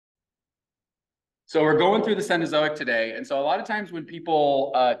So we're going through the Cenozoic today. And so a lot of times when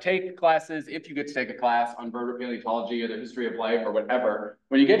people take classes, if you get to take a class on vertebrate paleontology or the history of life or whatever,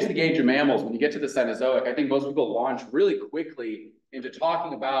 when you get to the age of mammals, when you get to the Cenozoic, I think most people launch really quickly into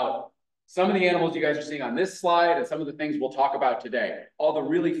talking about some of the animals you guys are seeing on this slide and some of the things we'll talk about today. All the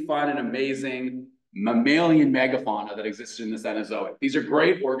really fun and amazing mammalian megafauna that existed in the Cenozoic. These are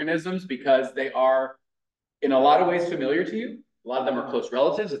great organisms because they are in a lot of ways familiar to you. A lot of them are close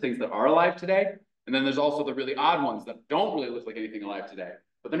relatives of things that are alive today. And then there's also the really odd ones that don't really look like anything alive today.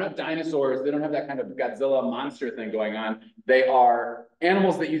 But they're not dinosaurs. They don't have that kind of Godzilla monster thing going on. They are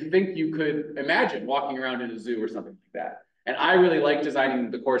animals that you think you could imagine walking around in a zoo or something like that. And I really like designing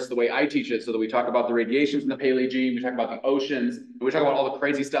the course the way I teach it so that we talk about the radiations in the Paleogene, we talk about the oceans, and we talk about all the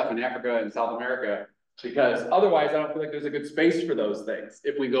crazy stuff in Africa and South America, because otherwise I don't feel like there's a good space for those things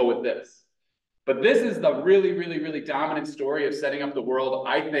if we go with this. But this is the really, really, really dominant story of setting up the world.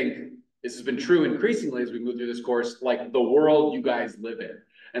 I think this has been true increasingly as we move through this course, like the world you guys live in.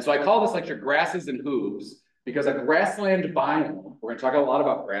 And so I call this lecture Grasses and Hooves, because a grassland biome, we're gonna talk a lot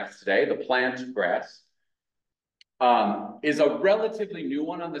about grass today, the plant grass, is a relatively new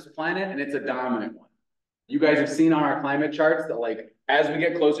one on this planet, and it's a dominant one. You guys have seen on our climate charts that like, as we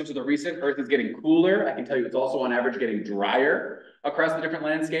get closer to the recent, Earth is getting cooler. I can tell you it's also on average getting drier across the different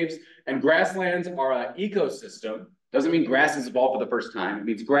landscapes. And grasslands are an ecosystem. Doesn't mean grass has evolved for the first time. It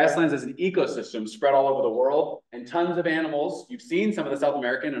means grasslands as an ecosystem spread all over the world, and tons of animals, you've seen some of the South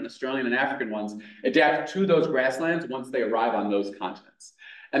American and Australian and African ones, adapt to those grasslands once they arrive on those continents.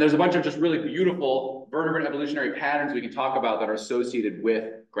 And there's a bunch of just really beautiful vertebrate evolutionary patterns we can talk about that are associated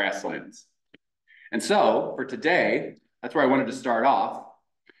with grasslands. And so for today, that's where I wanted to start off.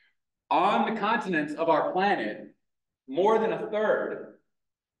 On the continents of our planet, more than a third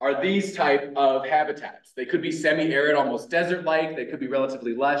are these type of habitats. They could be semi-arid, almost desert-like. They could be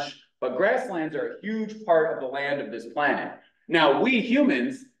relatively lush, but grasslands are a huge part of the land of this planet. Now, we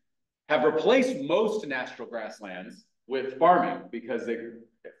humans have replaced most natural grasslands with farming because they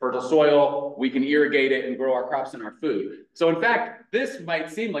fertile soil, we can irrigate it and grow our crops and our food. So in fact, this might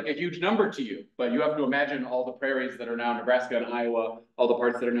seem like a huge number to you, but you have to imagine all the prairies that are now Nebraska and Iowa, all the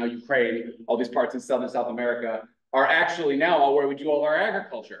parts that are now Ukraine, all these parts in Southern South America are actually now all where we do all our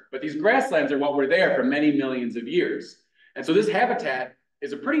agriculture. But these grasslands are what were there for many millions of years. And so this habitat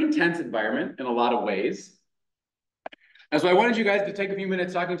is a pretty intense environment in a lot of ways. And so I wanted you guys to take a few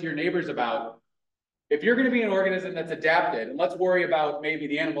minutes talking to your neighbors about, if you're going to be an organism that's adapted, and let's worry about maybe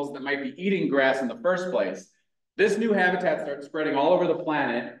the animals that might be eating grass in the first place, this new habitat starts spreading all over the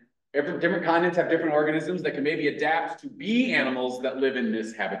planet. Different continents have different organisms that can maybe adapt to be animals that live in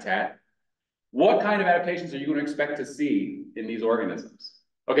this habitat. What kind of adaptations are you going to expect to see in these organisms?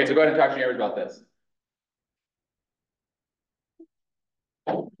 Okay, so go ahead and talk to your neighbors about this.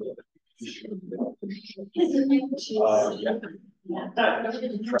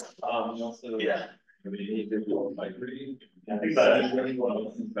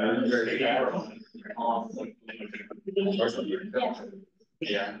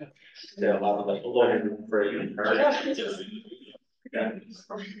 Yeah, a lot of like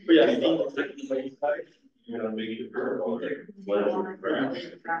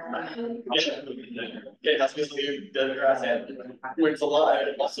it has to be dead grass and when it's alive,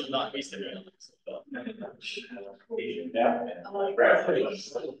 also not be stimulated. It's all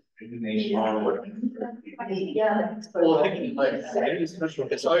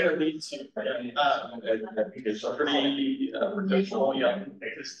gonna lead to it's pretty predictable, yeah.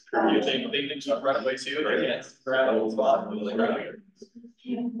 They can just run away too. They can't grab a spot.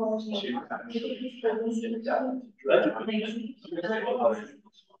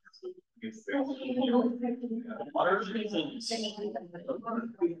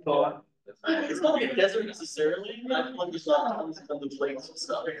 It's not like a desert necessarily. I feel like there's not tons of the lakes and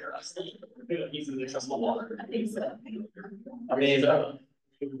stuff here. Easily accessible water. I think so. I mean,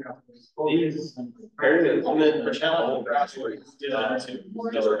 these areas, and then the challenge of grass where you did that too.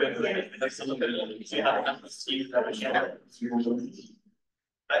 That's a little bit. So you have to have the steep that we can't.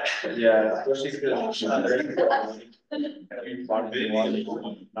 Yeah, especially because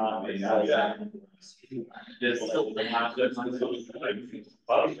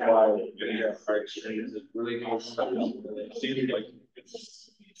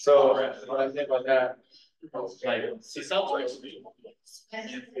so what I think about that, like, it sounds like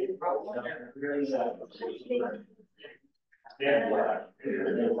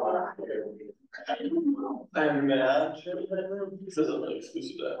I imagine this isn't really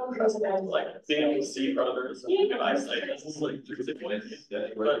exclusive to that. Like being able to see predators and good eyesight, this is like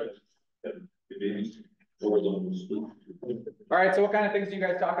All right, so what kind of things are you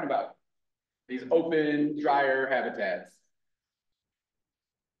guys talking about? these open, drier habitats.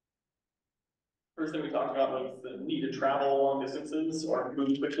 First thing we talked about was the need to travel long distances or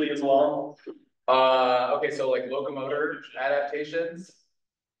move quickly as well. Okay, so like locomotor adaptations.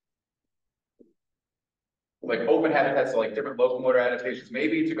 Like open habitats, so like different locomotor adaptations,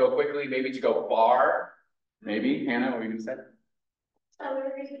 maybe to go quickly, maybe to go far. Maybe, Hannah, what were you gonna say? So we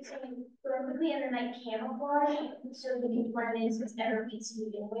were saying going quickly and then like camouflage, so you can blend in since everyone needs to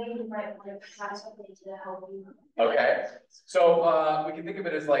move away, you might want to have something to help you. Okay, so we can think of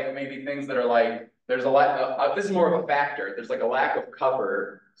it as like maybe things that are like, there's a lot, this is more of a factor, there's like a lack of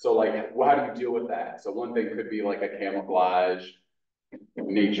cover, so like, how do you deal with that? So one thing could be like a camouflage,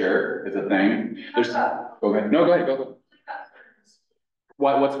 nature is a thing. There's, go ahead, no, go ahead, go.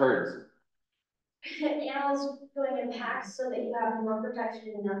 What's herds? Animals going in packs so that you have more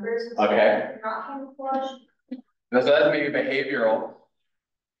protection in numbers. Okay. Not camouflage. So that's maybe behavioral.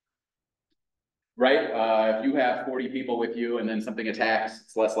 Right? If you have 40 people with you and then something attacks,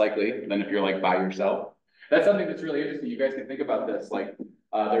 it's less likely than if you're like by yourself. That's something that's really interesting. You guys can think about this. Like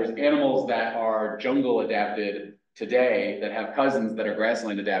there's animals that are jungle adapted today that have cousins that are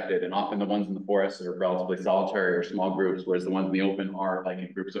grassland adapted, and often the ones in the forest are relatively solitary or small groups, whereas the ones in the open are like in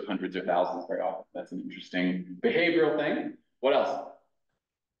groups of hundreds or thousands very often. That's an interesting behavioral thing. What else?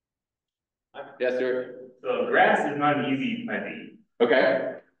 Yes, sir. So grass is not an easy planting.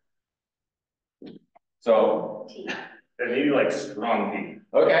 Okay. So There may be like strong teeth.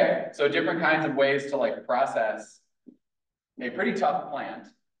 okay, so different kinds of ways to like process a pretty tough plant.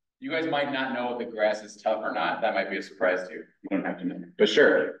 You guys might not know if the grass is tough or not. That might be a surprise to you. You don't have to know, but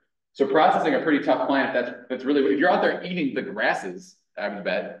sure. So processing a pretty tough plant, that's really, if you're out there eating the grasses, I would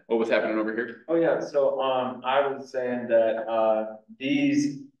bet. What was happening over here? Oh, yeah, so, I was saying that,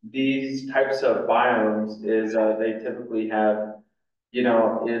 these types of biomes is, they typically have,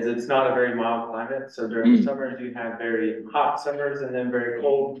 it's not a very mild climate, so during the summers, you have very hot summers and then very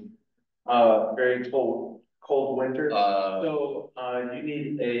cold winters.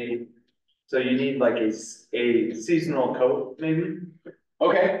 So, you need like a seasonal coat, maybe?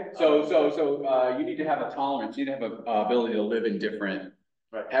 Okay, so you need to have a tolerance, you need to have a ability to live in different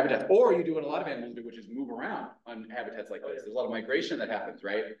habitats, or you do what a lot of animals do, which is move around on habitats like this. There's a lot of migration that happens,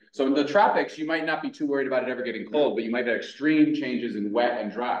 right? So in the tropics, you might not be too worried about it ever getting cold, but you might have extreme changes in wet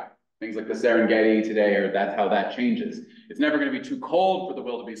and dry. Things like the Serengeti today, or that's how that changes. It's never going to be too cold for the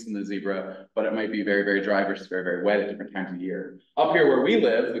wildebeest and the zebra, but it might be very, very dry versus very, very wet at different times of year. Up here where we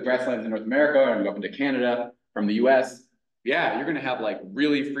live, the grasslands in North America, and up into Canada from the US, yeah, you're gonna have like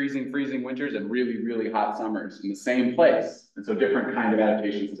really freezing winters and really, really hot summers in the same place. And so different kind of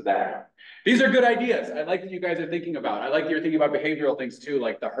adaptations to that. These are good ideas. I like that you guys are thinking about. I like that you're thinking about behavioral things too,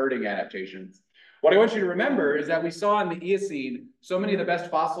 like the herding adaptations. What I want you to remember is that we saw in the Eocene so many of the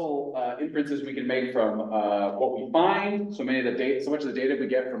best fossil inferences we can make from what we find. So much of the data we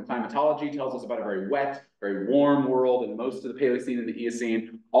get from climatology tells us about a very wet, very warm world, and most of the Paleocene and the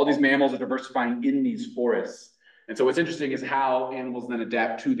Eocene. All these mammals are diversifying in these forests. And so what's interesting is how animals then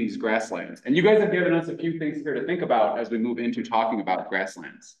adapt to these grasslands. And you guys have given us a few things here to think about as we move into talking about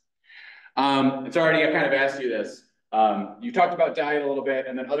grasslands. It's already, I kind of asked you this. You talked about diet a little bit,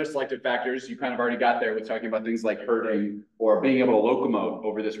 and then other selective factors, you kind of already got there with talking about things like herding or being able to locomote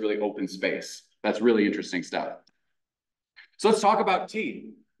over this really open space. That's really interesting stuff. So let's talk about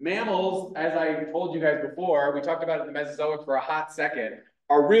teeth. Mammals, as I told you guys before, we talked about it in the Mesozoic for a hot second,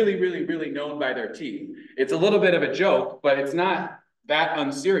 are really, really, really known by their teeth. It's a little bit of a joke, but it's not that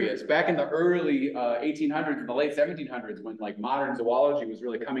unserious. Back in the early 1800s and the late 1700s, when like modern zoology was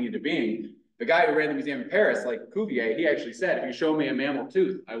really coming into being, the guy who ran the museum in Paris, like Cuvier, he actually said, if you show me a mammal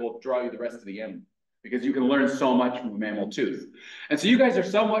tooth, I will draw you the rest of the animal, because you can learn so much from a mammal tooth. And so you guys are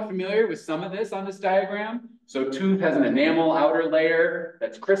somewhat familiar with some of this on this diagram. So tooth has an enamel outer layer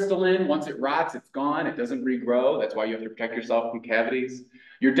that's crystalline. Once it rots, it's gone. It doesn't regrow. That's why you have to protect yourself from cavities.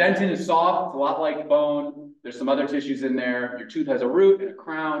 Your dentin is soft. It's a lot like bone. There's some other tissues in there. Your tooth has a root and a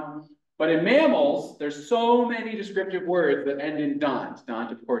crown. But in mammals, there's so many descriptive words that end in dont.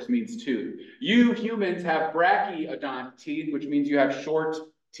 Dont, of course, means tooth. You humans have brachydont teeth, which means you have short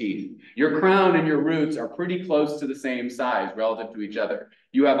teeth. Your crown and your roots are pretty close to the same size relative to each other.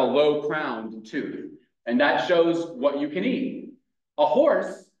 You have a low crowned tooth, and that shows what you can eat. A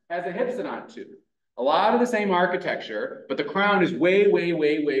horse has a hypsodont tooth. A lot of the same architecture, but the crown is way, way,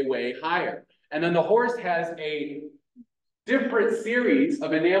 way, way, way higher. And then the horse has a different series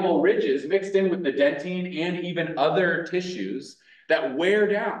of enamel ridges mixed in with the dentine and even other tissues that wear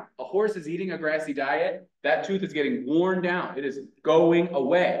down. A horse is eating a grassy diet, that tooth is getting worn down. It is going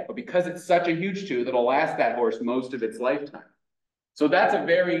away. But because it's such a huge tooth, it'll last that horse most of its lifetime. So that's a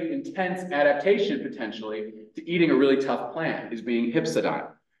very intense adaptation potentially to eating a really tough plant, is being hypsodont.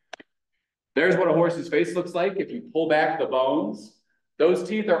 There's what a horse's face looks like. If you pull back the bones, those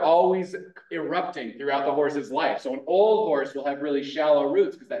teeth are always erupting throughout the horse's life. So an old horse will have really shallow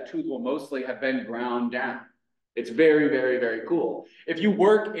roots because that tooth will mostly have been ground down. It's very, very, very cool. If you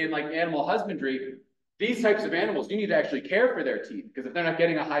work in like animal husbandry, these types of animals, you need to actually care for their teeth, because if they're not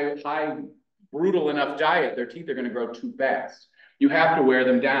getting a high, brutal enough diet, their teeth are going to grow too fast. You have to wear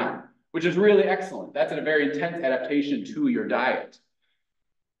them down, which is really excellent. That's a very intense adaptation to your diet.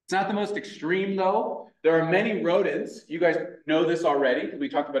 It's not the most extreme though. There are many rodents. You guys know this already because we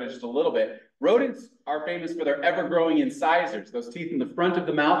talked about it just a little bit. Rodents are famous for their ever-growing incisors, those teeth in the front of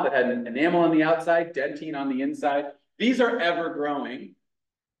the mouth that had an enamel on the outside, dentine on the inside. These are ever-growing.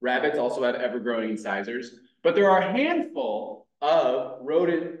 Rabbits also have ever-growing incisors, but there are a handful of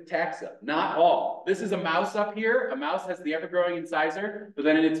rodent taxa, not all. This is a mouse up here. A mouse has the ever-growing incisor, but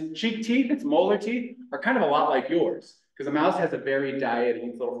then in its cheek teeth, its molar teeth, are kind of a lot like yours, because a mouse has a varied diet, it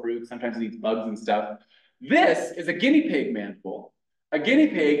eats little fruits, sometimes it eats bugs and stuff. This is a guinea pig mandible. A guinea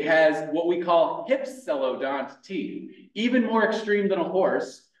pig has what we call hypsilodont teeth, even more extreme than a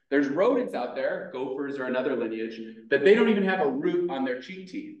horse. There's rodents out there, gophers or another lineage, that they don't even have a root on their cheek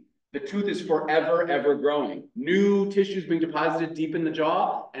teeth. The tooth is forever, ever growing. New tissue is being deposited deep in the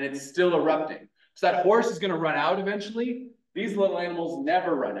jaw, and it's still erupting. So that horse is going to run out eventually. These little animals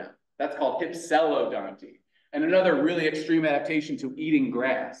never run out. That's called hypsilodonty. And another really extreme adaptation to eating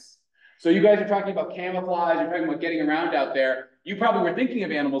grass. So you guys are talking about camouflage, you're talking about getting around out there. You probably were thinking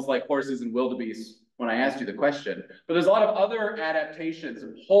of animals like horses and wildebeest when I asked you the question, but there's a lot of other adaptations,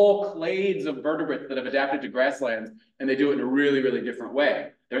 whole clades of vertebrates that have adapted to grasslands, and they do it in a really, really different way.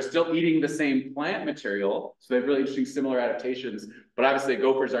 They're still eating the same plant material, so they have really interesting similar adaptations, but obviously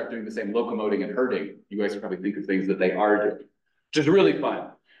gophers aren't doing the same locomoting and herding. You guys probably think of things that they are doing, which is really fun.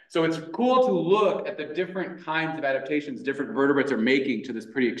 So it's cool to look at the different kinds of adaptations different vertebrates are making to this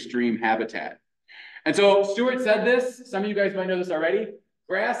pretty extreme habitat. And so Stuart said this, some of you guys might know this already,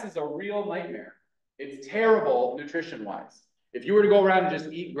 grass is a real nightmare. It's terrible nutrition-wise. If you were to go around and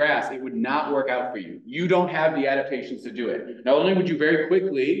just eat grass, it would not work out for you. You don't have the adaptations to do it. Not only would you very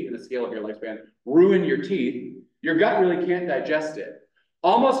quickly, in the scale of your lifespan, ruin your teeth, your gut really can't digest it.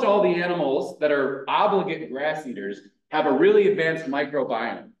 Almost all the animals that are obligate grass eaters have a really advanced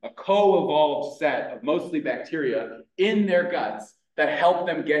microbiome, a co-evolved set of mostly bacteria in their guts that help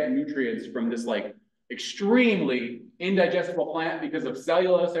them get nutrients from this like extremely indigestible plant because of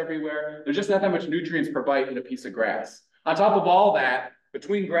cellulose everywhere. There's just not that much nutrients per bite in a piece of grass. On top of all that,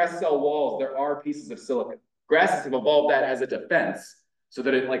 between grass cell walls, there are pieces of silica. Grasses have evolved that as a defense so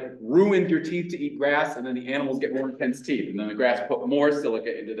that it like ruins your teeth to eat grass, and then the animals get more intense teeth, and then the grass put more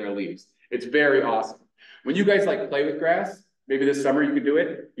silica into their leaves. It's very awesome. When you guys like play with grass, maybe this summer you could do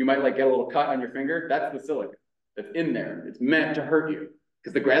it, you might like get a little cut on your finger. That's the silica that's in there. It's meant to hurt you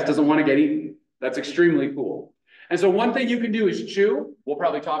because the grass doesn't want to get eaten. That's extremely cool. And so one thing you can do is chew. We'll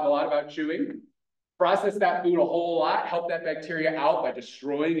probably talk a lot about chewing. Process that food a whole lot, help that bacteria out by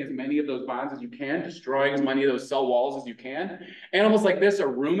destroying as many of those bonds as you can, destroying as many of those cell walls as you can. Animals like this are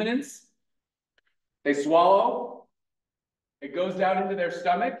ruminants. They swallow. It goes down into their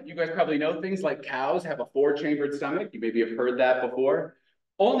stomach. You guys probably know things like cows have a 4-chambered stomach. You maybe have heard that before.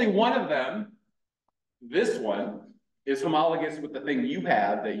 Only one of them, this one, is homologous with the thing you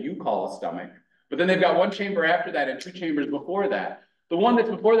have that you call a stomach. But then they've got 1 chamber after that and 2 chambers before that. The one that's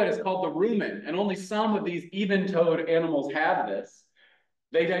before that is called the rumen, and only some of these even-toed animals have this.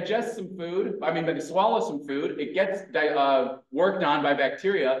 They digest some food, they swallow some food, it gets worked on by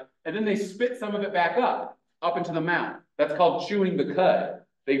bacteria, and then they spit some of it back up into the mouth. That's called chewing the cud.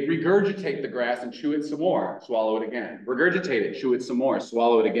 They regurgitate the grass and chew it some more, swallow it again. Regurgitate it, chew it some more,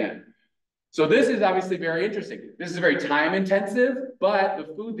 swallow it again. So this is obviously very interesting. This is very time intensive, but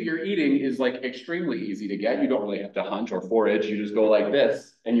the food that you're eating is like extremely easy to get. You don't really have to hunt or forage. You just go like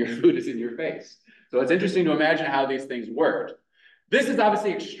this and your food is in your face. So it's interesting to imagine how these things worked. This is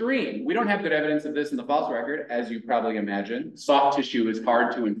obviously extreme. We don't have good evidence of this in the fossil record, as you probably imagine. Soft tissue is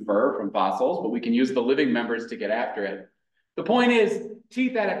hard to infer from fossils, but we can use the living members to get after it. The point is,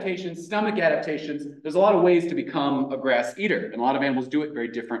 teeth adaptations, stomach adaptations, there's a lot of ways to become a grass eater, and a lot of animals do it very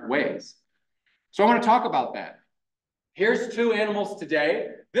different ways. So I want to talk about that. Here's 2 animals today.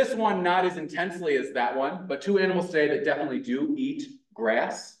 This one not as intensely as that one, but 2 animals today that definitely do eat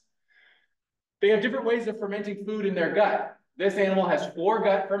grass. They have different ways of fermenting food in their gut. This animal has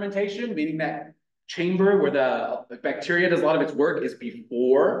foregut fermentation, meaning that chamber where the bacteria does a lot of its work is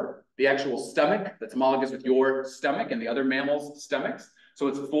before the actual stomach that's homologous with your stomach and the other mammals' stomachs. So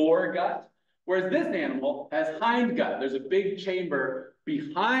it's foregut. Whereas this animal has hindgut. There's a big chamber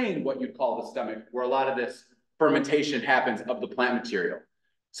behind what you'd call the stomach where a lot of this fermentation happens of the plant material.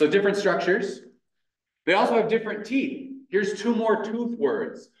 So different structures. They also have different teeth. Here's two more tooth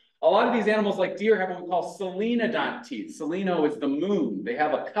words. A lot of these animals, like deer, have what we call selenodont teeth. Seleno is the moon. They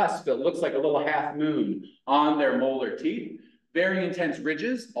have a cusp that looks like a little half moon on their molar teeth. Very intense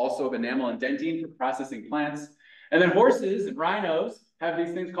ridges, also of enamel and dentine for processing plants. And then horses and rhinos have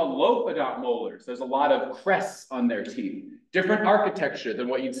these things called lophodont molars. There's a lot of crests on their teeth. Different architecture than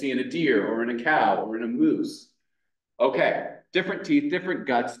what you'd see in a deer or in a cow or in a moose. Okay, different teeth, different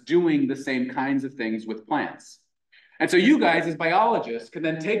guts, doing the same kinds of things with plants. And so you guys, as biologists, can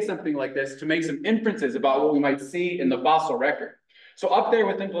then take something like this to make some inferences about what we might see in the fossil record. So up there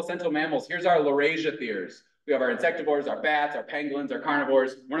within placental mammals, here's our Laurasiatheres. We have our insectivores, our bats, our pangolins, our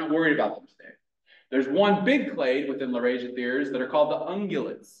carnivores. We're not worried about them today. There's one big clade within Laurasiatheres that are called the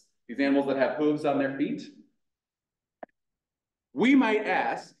ungulates, these animals that have hooves on their feet. We might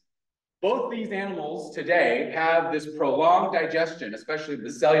ask, both these animals today have this prolonged digestion, especially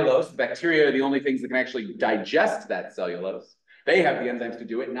the cellulose. The bacteria are the only things that can actually digest that cellulose. They have the enzymes to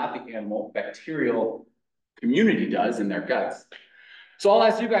do it, not the animal. Bacterial community does in their guts. So I'll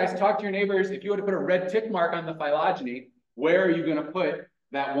ask you guys, talk to your neighbors. If you were to put a red tick mark on the phylogeny, where are you going to put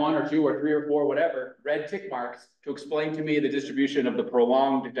that 1 or 2 or 3 or 4, whatever, red tick marks to explain to me the distribution of the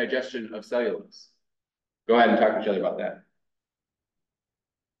prolonged digestion of cellulose? Go ahead and talk to each other about that.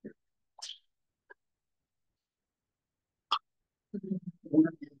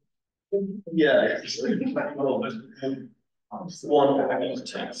 Yeah. One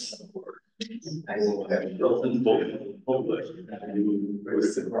takes. Well, they do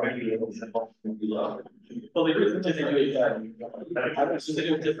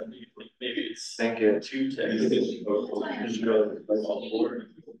it differently. Maybe it's Thank you. 2 texts.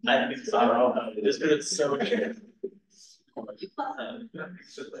 I think so. I don't know. Just because it's so.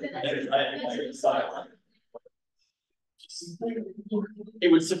 It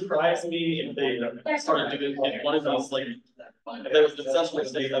would surprise me if they started doing like one of those like if there was an successful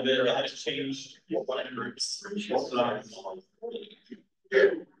state of it and it changed one groups. Which is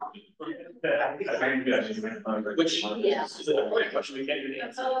an important question we can't even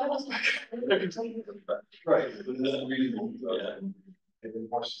answer. Right. Yeah.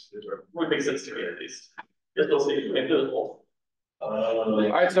 Would make sense to me at least. Yes, we'll see. Maybe it will. All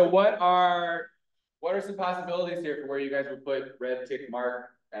right, so what are some possibilities here for where you guys would put red tick mark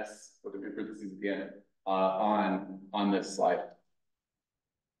S with the parentheses at the end on this slide?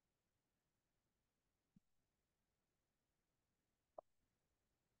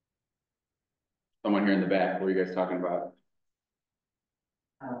 Someone here in the back, what are you guys talking about?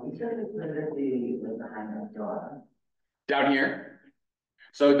 We sort of put it at the behind the door. Down here.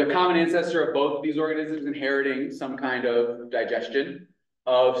 So the common ancestor of both of these organisms inheriting some kind of digestion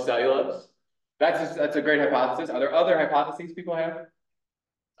of cellulose. That's a great hypothesis. Are there other hypotheses people have?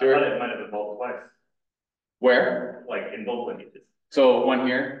 I thought it might have evolved twice, Where? like in both lineages. So one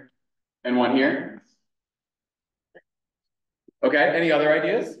here and one here. Okay, any other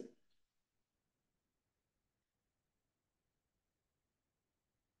ideas?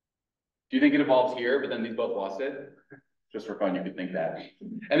 Do you think it evolved here, but then these both lost it? Just for fun, you could think that.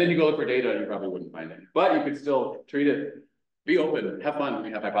 And then you go look for data and you probably wouldn't find it. But you could still treat it, be open, have fun when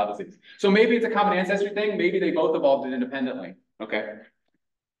you have hypotheses. So maybe it's a common ancestry thing. Maybe they both evolved it independently. Okay.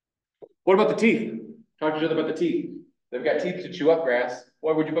 What about the teeth? Talk to each other about the teeth. They've got teeth to chew up grass.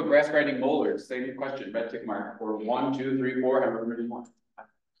 Or would you put grass grinding molars? Same question, red tick mark. Or 1, 2, 3, 4, however many you want.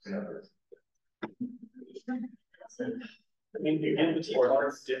 I mean, again, the teeth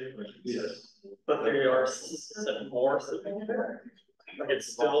are different, but they are more. Like it's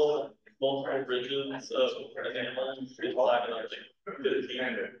still multiple regions of animals.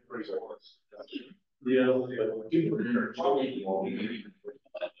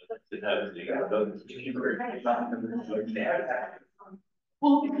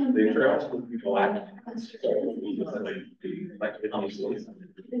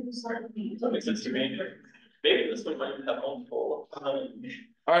 That makes sense to me. Maybe this one might have multiple. All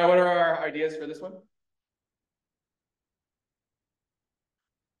right, what are our ideas for this one?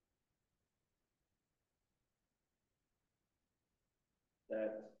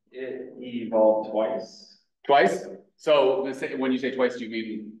 That it evolved twice. Twice? So when you say twice, do you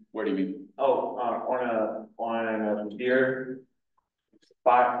mean, where do you mean? Oh, on a deer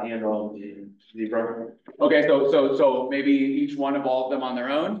spot and on the zebra. Okay, so maybe each one evolved them on their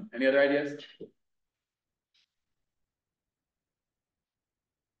own. Any other ideas?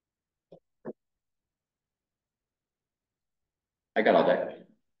 I got all day.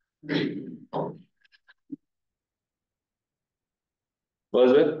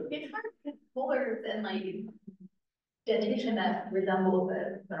 Elizabeth? It's hard to get molars and like dentition that resembles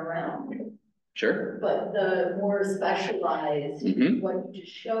a round, Sure. but the more specialized, Mhm. what you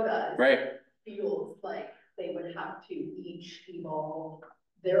just showed us. Right. Feels like they would have to each evolve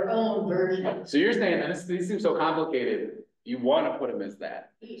their own version. So you're saying, and these seem so complicated, you want to put them as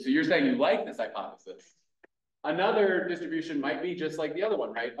that. So you're saying you like this hypothesis. Another distribution might be just like the other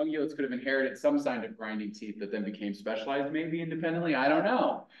one, right? Ungulates could have inherited some kind of grinding teeth that then became specialized, maybe independently. I don't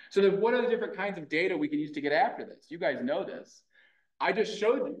know. So then what are the different kinds of data we can use to get after this? You guys know this. I just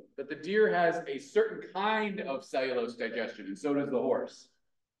showed you that the deer has a certain kind of cellulose digestion, and so does the horse.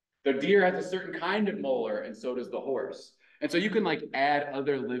 The deer has a certain kind of molar, and so does the horse. And so you can like add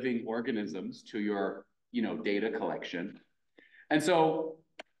other living organisms to your, data collection. And so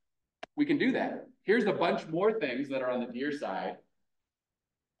we can do that. Here's a bunch more things that are on the deer side.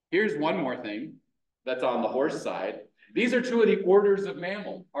 Here's one more thing that's on the horse side. These are two of the orders of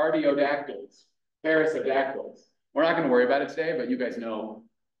mammal, artiodactyls, perissodactyls. We're not going to worry about it today, but you guys know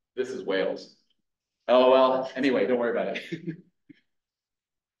this is whales. LOL. Anyway, don't worry about it.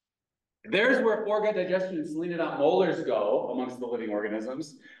 There's where foregut digestion and selenodont molars go amongst the living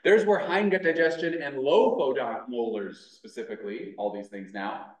organisms. There's where hindgut digestion and lophodont molars specifically, all these things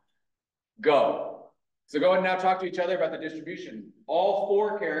now, go. So go ahead and now talk to each other about the distribution. All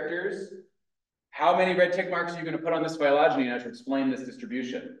four characters, how many red tick marks are you going to put on this phylogeny now to explain this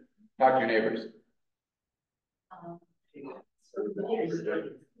distribution? Talk to your neighbors.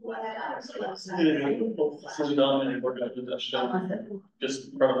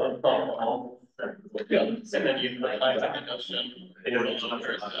 Just from home. Yeah, and then you put hindgut digestion.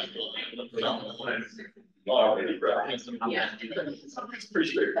 Yeah. It's pretty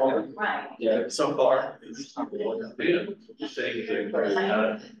straightforward. Right. Yeah, so far. Yeah.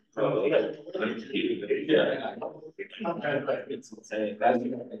 It's insane. That's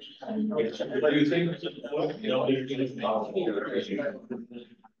What do you think?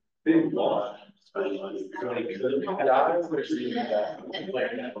 Big law. It's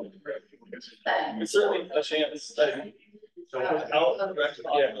certainly a chance that. How direct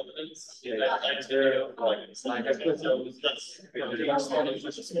evidence.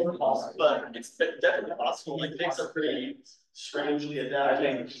 But it's definitely possible, like things are pretty strangely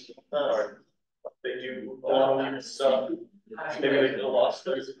adapting. They do a lot of weird stuff. Maybe they get lost.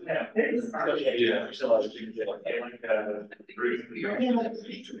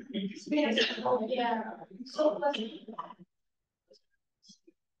 Yeah.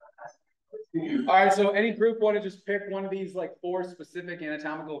 All right, so any group want to just pick one of these like four specific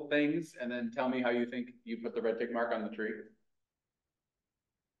anatomical things and then tell me how you think you put the red tick mark on the tree?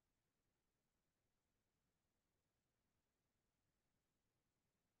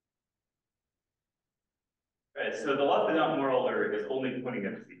 Right, so the lophodont molar is only pointing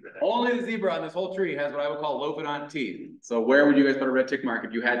at the zebra. Only the zebra on this whole tree has what I would call lophodont teeth. So where would you guys put a red tick mark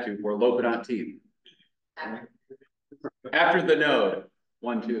if you had to for lophodont teeth? After the node.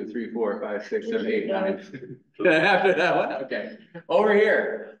 1, 2, 3, 4, 5, 6, 7, 8, 9. After that one, okay. Over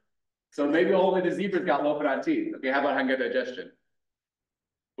here. So maybe only the zebra's got lophodont teeth. Okay, how about hindgut digestion?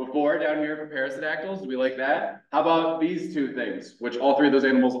 Before, down here for perissodactyls, do we like that? How about these two things, which all three of those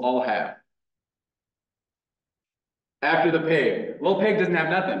animals all have? After the pig. Little pig doesn't have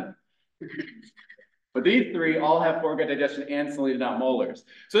nothing. But these three all have foregut digestion and selenodont molars.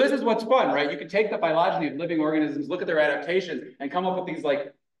 So this is what's fun, right? You can take the phylogeny of living organisms, look at their adaptations, and come up with these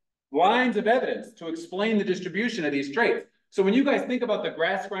like lines of evidence to explain the distribution of these traits. So when you guys think about the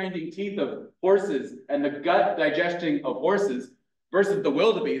grass grinding teeth of horses and the gut digesting of horses versus the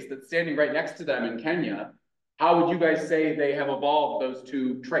wildebeest that's standing right next to them in Kenya, how would you guys say they have evolved those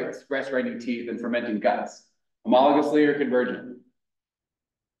two traits, grass grinding teeth and fermenting guts? Homologously or convergent?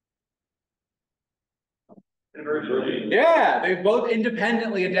 Yeah, they've both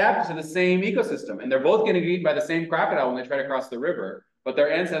independently adapted to the same ecosystem, and they're both getting eaten by the same crocodile when they try to cross the river, but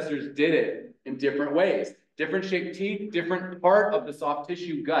their ancestors did it in different ways. Different shaped teeth, different part of the soft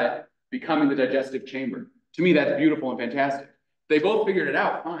tissue gut becoming the digestive chamber. To me, that's beautiful and fantastic. They both figured it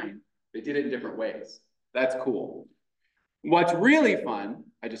out fine. They did it in different ways. That's cool. What's really fun,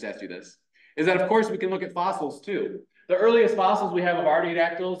 I just asked you this, is that of course we can look at fossils too. The earliest fossils we have of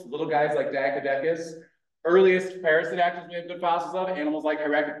artiodactyls, little guys like Diacodecus, earliest perissodactyls we have good fossils of, animals like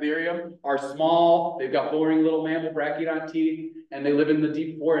Hyracotherium, are small, they've got boring little mammal brachiodont teeth, and they live in the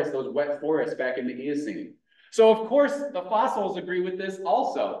deep forest, those wet forests back in the Eocene. So of course, the fossils agree with this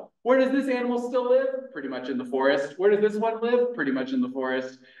also. Where does this animal still live? Pretty much in the forest. Where does this one live? Pretty much in the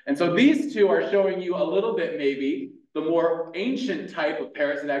forest. And so these two are showing you a little bit maybe the more ancient type of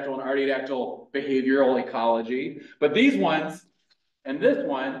parasadactyl and artiodactyl behavioral ecology. But these ones and this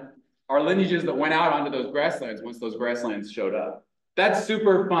one are lineages that went out onto those grasslands once those grasslands showed up. That's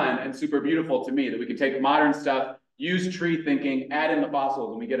super fun and super beautiful to me that we can take modern stuff, use tree thinking, add in the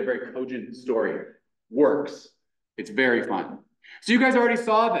fossils, and we get a very cogent story. Works. It's very fun. So you guys already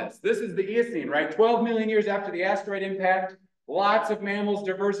saw this. This is the Eocene, right? 12 million years after the asteroid impact. Lots of mammals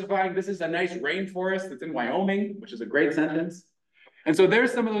diversifying. This is a nice rainforest that's in Wyoming, which is a great sentence. And so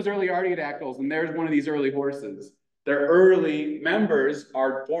there's some of those early artiodactyls, and there's one of these early horses. Their early members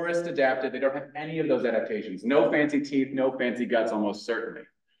are forest adapted. They don't have any of those adaptations. No fancy teeth, no fancy guts, almost certainly.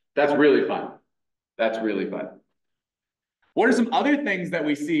 That's really fun. That's really fun. What are some other things that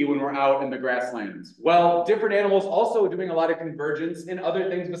we see when we're out in the grasslands? Well, different animals also doing a lot of convergence in other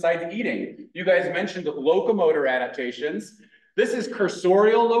things besides eating. You guys mentioned locomotor adaptations. This is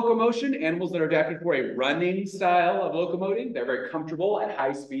cursorial locomotion, animals that are adapted for a running style of locomoting. They're very comfortable at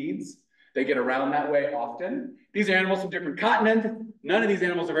high speeds. They get around that way often. These are animals from different continents. None of these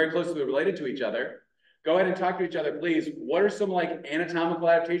animals are very closely related to each other. Go ahead and talk to each other, please. What are some like anatomical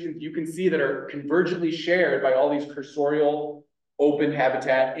adaptations you can see that are convergently shared by all these cursorial open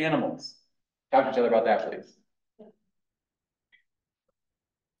habitat animals? Talk to each other about that, please.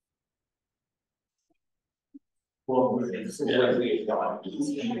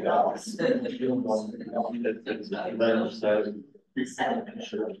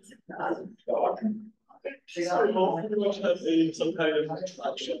 They pretty much have some kind of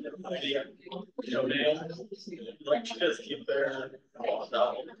attraction, male, like just keep their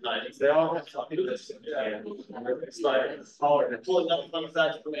They all have talking to this. Yeah. It's like pulling up fun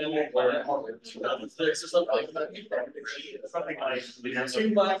facts from Animal Planet. 2006 or something like that. Something like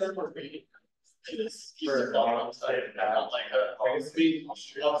two by them or maybe. Just keep their dog outside, not like a speed.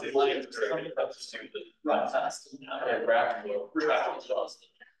 Obviously, lions or something that's stupid. Run fast. Yeah, rap.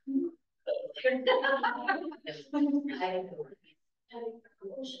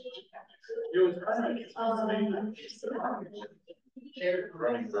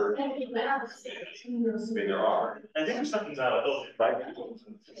 Running bird. I mean, there are. I think there's something about those bike.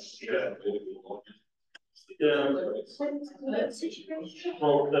 Yeah. All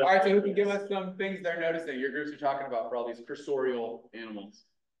right, so who can give us some things they're noticing your groups are talking about for all these cursorial animals?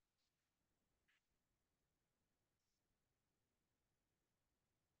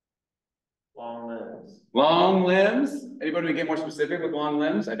 Long limbs. Long limbs. Anybody want to get more specific with long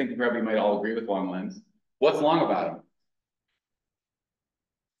limbs? I think we probably might all agree with long limbs. What's long about them?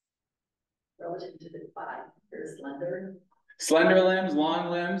 Relative to the body, they're slender. Slender limbs,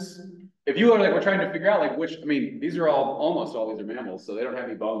 long limbs. If you are like, we're trying to figure out like which, I mean, these are almost all these are mammals, so they don't have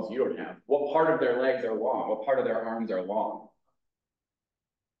any bones you don't have. What part of their legs are long? What part of their arms are long?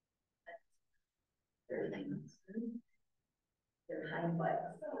 Everything's their hind legs.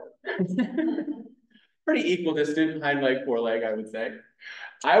 Pretty equidistant hind leg, foreleg, I would say.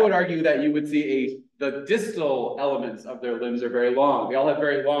 I would argue that you would see the distal elements of their limbs are very long. They all have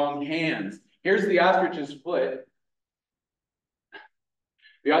very long hands. Here's the ostrich's foot.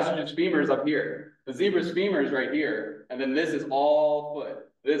 The ostrich's femur is up here. The zebra's femur is right here. And then this is all foot.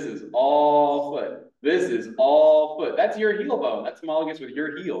 This is all foot. This is all foot. That's your heel bone. That's homologous with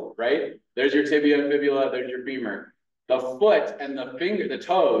your heel, right? There's your tibia and fibula. There's your femur. The foot and the finger, the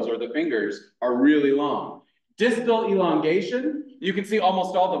toes or the fingers are really long. Distal elongation, you can see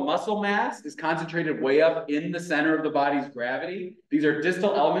almost all the muscle mass is concentrated way up in the center of the body's gravity. These are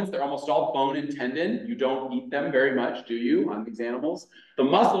distal elements. They're almost all bone and tendon. You don't eat them very much, do you, on these animals? The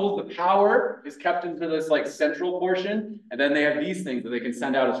muscles, the power is kept into this like central portion. And then they have these things that they can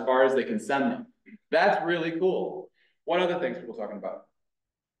send out as far as they can send them. That's really cool. What other things people talking about?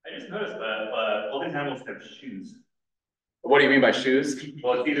 I just noticed that all these animals have shoes. What do you mean by shoes?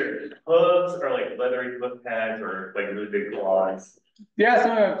 Well, it's either hooves or like leathery foot pads or like really big claws. Yeah,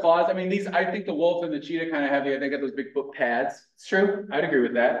 some of them have claws. I mean, these, I think the wolf and the cheetah kind of have, they got those big foot pads. It's true. I'd agree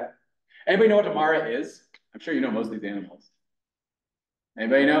with that. Anybody know what Tamara is? I'm sure you know most of these animals.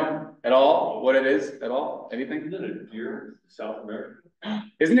 Anybody know at all what it is at all? Anything? Isn't it a deer, South America?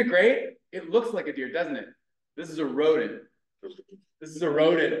 Isn't it great? It looks like a deer, doesn't it? This is a rodent. This is a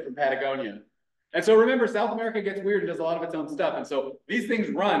rodent from Patagonia. And so remember, South America gets weird and does a lot of its own stuff. And so these things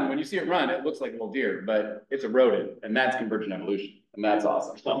run, when you see it run, it looks like a little deer, but it's a rodent, and that's convergent evolution. And that's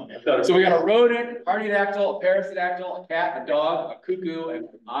awesome. So we got a rodent, artiodactyl, a parasadactyl, a cat, a dog, a cuckoo, and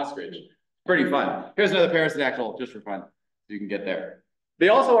an ostrich. Pretty fun. Here's another parasadactyl just for fun, so you can get there. They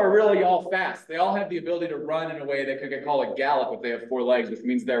also are really all fast. They all have the ability to run in a way that could get called a gallop if they have 4 legs, which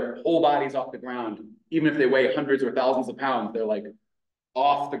means their whole body's off the ground. Even if they weigh hundreds or thousands of pounds, they're like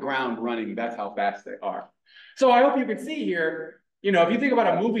off the ground running. That's how fast they are. So I hope you can see here, you know, if you think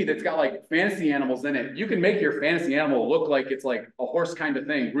about a movie that's got like fantasy animals in it, you can make your fantasy animal look like it's like a horse kind of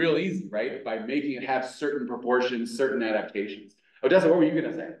thing real easy, right? By making it have certain proportions, certain adaptations. Odessa, what were you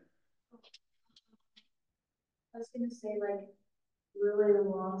gonna say? I was gonna say like really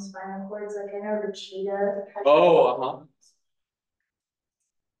long spinal cords, like I know the cheetah. Oh, uh-huh.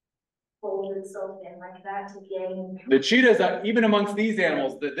 Fold itself in like that to gain. The cheetahs, even amongst these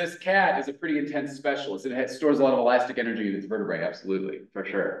animals, this cat is a pretty intense specialist. It stores a lot of elastic energy in its vertebrae, absolutely, for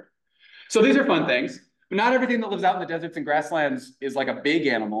sure. So these are fun things. But not everything that lives out in the deserts and grasslands is like a big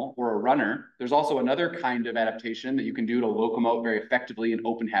animal or a runner. There's also another kind of adaptation that you can do to locomote very effectively in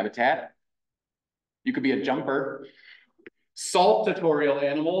open habitat. You could be a jumper. Saltatorial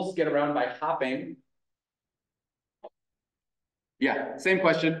animals get around by hopping. Yeah, same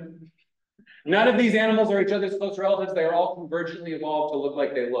question. None of these animals are each other's close relatives. They are all convergently evolved to look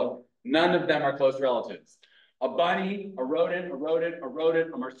like they look. None of them are close relatives. A bunny, a rodent, a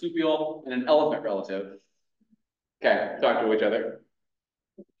marsupial, and an elephant relative. Okay, talk to each other.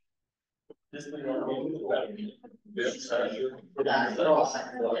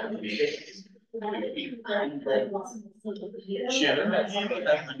 Shannon,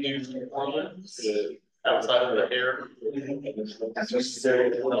 outside of the hair.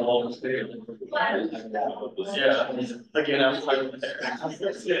 Yeah, again, outside of the hair.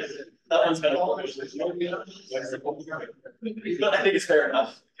 That one's kind of. But I think it's fair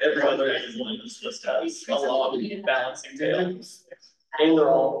enough. Every other animal just has a lot of balancing tails. And they're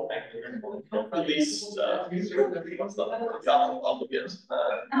all at least what's the I'll get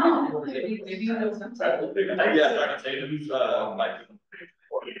yeah, facultative like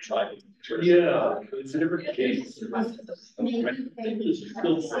Yeah, it's a different case. When we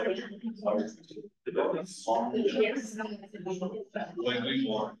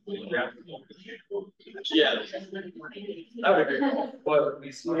want. yeah, I would agree. But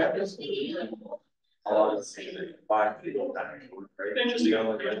we see that this. Interesting.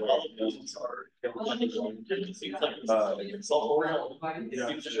 All of those are. It seems like self-around.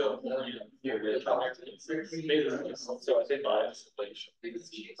 Seems to show. So I think bias.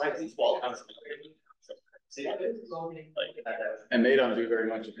 Small concept. And they don't do very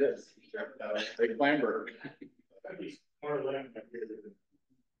much of this. They clamber.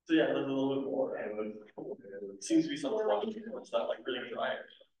 So yeah, there's a little bit more. It seems to be something wrong. It's not like really dry.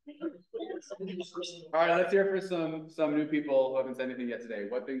 All right, let's hear for some new people who haven't said anything yet today.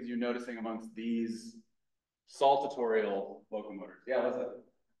 What things are you noticing amongst these saltatorial locomotors? Yeah, let's.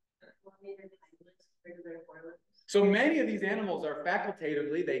 So many of these animals are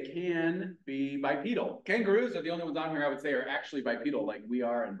facultatively, they can be bipedal. Kangaroos are the only ones on here I would say are actually bipedal, like we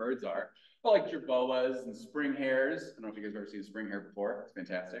are and birds are. But like jerboas and spring hares. I don't know if you guys have ever seen a spring hare before. It's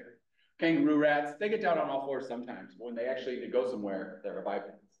fantastic. Kangaroo rats, they get down on all fours sometimes. But when they actually need to go somewhere, they're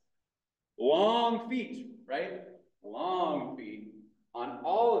bipeds. Long feet, right? Long feet on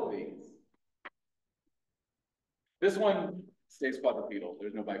all of these. This one stays quadrupedal.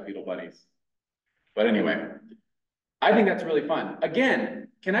 There's no bipedal buddies. But anyway, I think that's really fun. Again,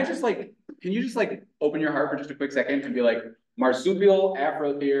 can you just like open your heart for just a quick second and be like, marsupial,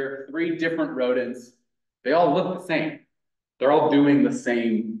 afrothere, 3 different rodents. They all look the same. They're all doing the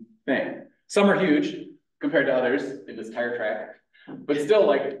same thing. Some are huge compared to others in this tire track, but still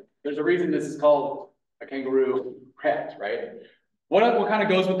like, there's a reason this is called a kangaroo rat, right? What kind of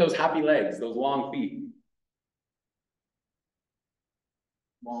goes with those hoppy legs, those long feet?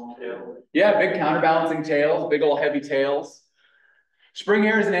 Long tail. Yeah, big counterbalancing tails, big old heavy tails. Spring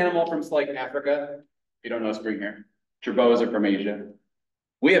hare is an animal from like Africa. If you don't know spring hare. Jerboas are from Asia.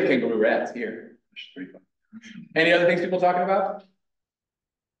 We have kangaroo rats here, which is pretty fun. Any other things people talking about?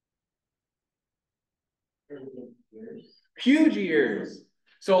 Huge ears.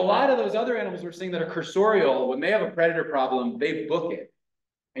 So a lot of those other animals we're seeing that are cursorial, when they have a predator problem, they book it.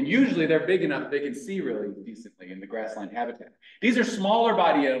 And usually they're big enough they can see really decently in the grassland habitat. These are smaller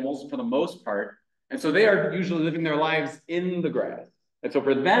body animals for the most part, and so they are usually living their lives in the grass. And so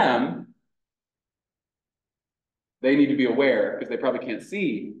for them, they need to be aware because they probably can't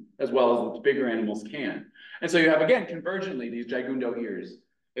see as well as the bigger animals can. And so you have, again, convergently, these gigundo ears.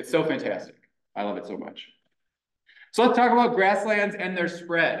 It's so fantastic. I love it so much. So let's talk about grasslands and their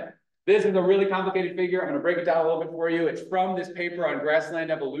spread. This is a really complicated figure. I'm going to break it down a little bit for you. It's from this paper on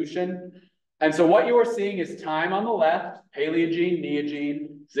grassland evolution. And so what you are seeing is time on the left, Paleogene, Neogene,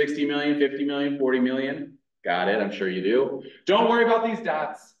 60 million, 50 million, 40 million. Got it, I'm sure you do. Don't worry about these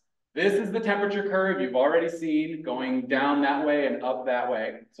dots. This is the temperature curve you've already seen going down that way and up that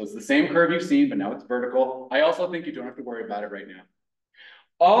way. So it's the same curve you've seen, but now it's vertical. I also think you don't have to worry about it right now.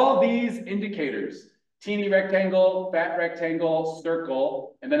 All these indicators, teeny rectangle, fat rectangle,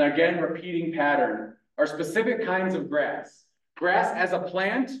 circle, and then again, repeating pattern, are specific kinds of grass. Grass as a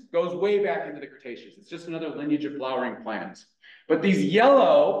plant goes way back into the Cretaceous. It's just another lineage of flowering plants. But these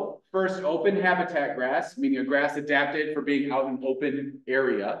yellow first open habitat grass, meaning a grass adapted for being out in open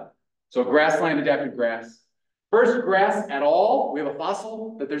area. So grassland adapted grass. First grass at all, we have a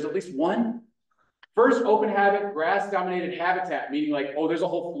fossil that there's at least one. First open habit, grass dominated habitat, meaning like, oh, there's a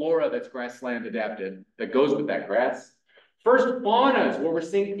whole flora that's grassland adapted that goes with that grass. First faunas, where we're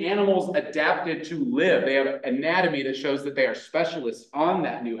seeing animals adapted to live. They have anatomy that shows that they are specialists on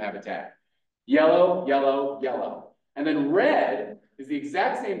that new habitat. Yellow, yellow, yellow. And then red is the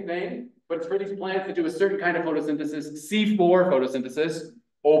exact same thing, but it's for these plants that do a certain kind of photosynthesis, C4 photosynthesis.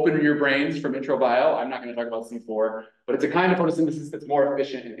 Open your brains from intro bio. I'm not going to talk about C4, but it's a kind of photosynthesis that's more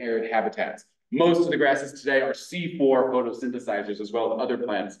efficient in arid habitats. Most of the grasses today are C4 photosynthesizers, as well as other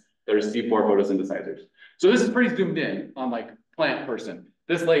plants that are C4 photosynthesizers. So this is pretty zoomed in on like plant person.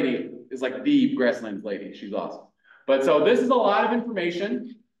 This lady is like the grasslands lady. She's awesome. But so this is a lot of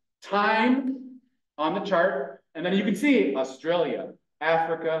information, time on the chart, and then you can see Australia,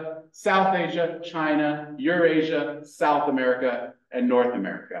 Africa, South Asia, China, Eurasia, South America, and North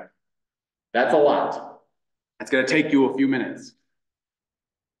America. That's a lot. It's going to take you a few minutes.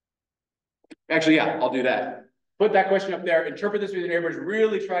 Actually, yeah, I'll do that. Put that question up there, interpret this with your neighbors,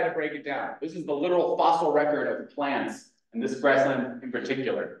 really try to break it down. This is the literal fossil record of plants, and this grassland in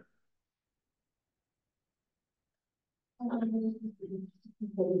particular.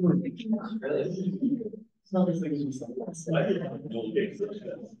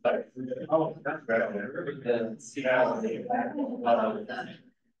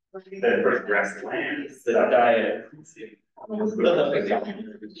 The first grassland, The diet.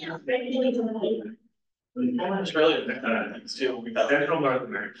 Australia, too. We got Central North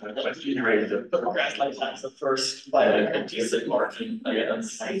America, Western Eurasia. the grassland times the first by a decent margin, I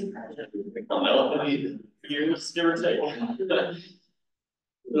guess. I don't know, maybe years, give or take.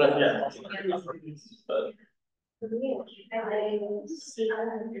 But yeah. But some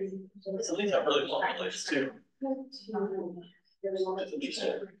of these have really long lives too. That's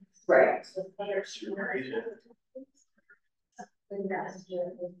interesting. Right.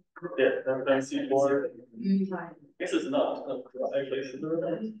 Yeah, that's C4. This is not,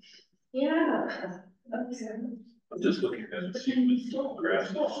 actually. Yeah. I'm just looking at sequence of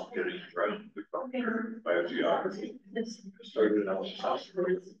grasses getting thrown by geography. Started out in South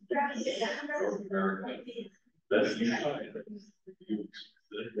America, North America, then China,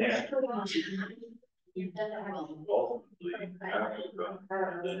 ultimately Africa,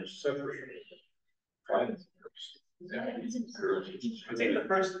 and then separated. I think the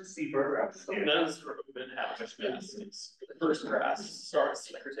first seabird grass, those for open habitat grass, the first grass starts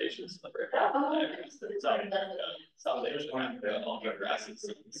in the Cretaceous, the very South America, South Asia, Africa, all the grasses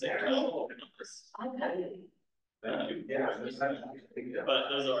in the same but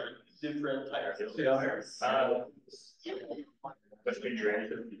those are different types of Let's be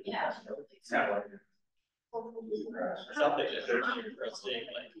trained. South Asia, they're interesting,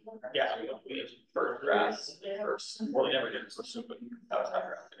 like, yeah, we first grass, first, well, we never did first open habitat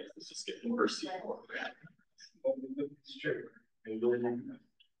grass, it's just getting first seaboard. It's true. There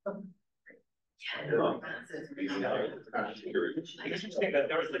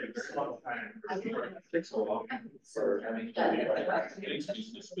was like a long time. Takes so long for having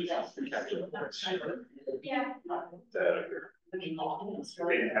Yeah. They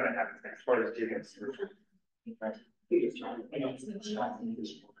haven't had the next part of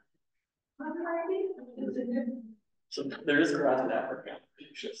So there is grass in Africa.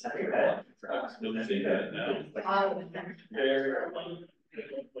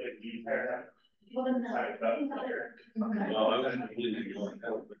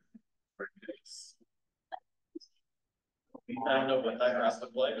 I don't know what that grass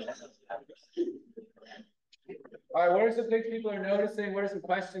looked like. All right, what are some things people are noticing? What are some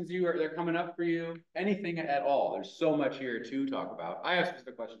questions they're coming up for you? Anything at all. There's so much here to talk about. I have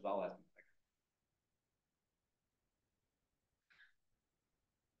specific questions I'll ask.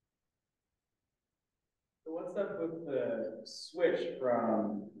 So what's up with the switch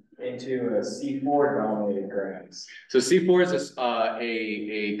from into a C4 dominated grass? So C4 is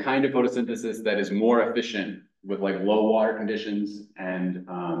a kind of photosynthesis that is more efficient with like low water conditions. And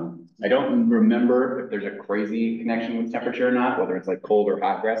I don't remember if there's a crazy connection with temperature or not, whether it's like cold or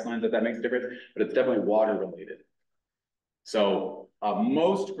hot grasslands, if that makes a difference, but it's definitely water related. So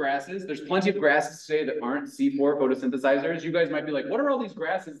Most grasses, there's plenty of grasses today that aren't C4 photosynthesizers. You guys might be like, what are all these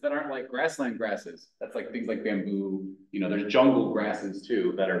grasses that aren't like grassland grasses? That's like things like bamboo, there's jungle grasses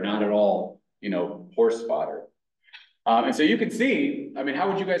too that are not at all, horse fodder. And so you can see, how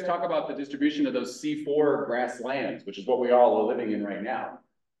would you guys talk about the distribution of those C4 grasslands, which is what we all are living in right now?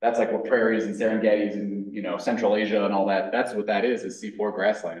 That's like what prairies and Serengetis and, Central Asia and all that, that's what that is C4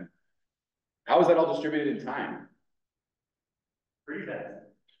 grassland. How is that all distributed in time? Pretty fast.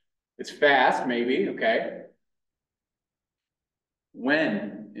 It's fast, maybe, okay.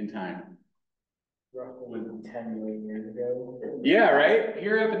 When in time? Roughly 10 million years ago. Yeah, right?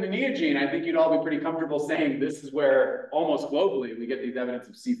 Here up in the Neogene, I think you'd all be pretty comfortable saying this is where almost globally we get these evidence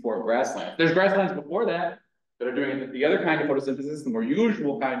of C4 grasslands. There's grasslands before that are doing the other kind of photosynthesis, the more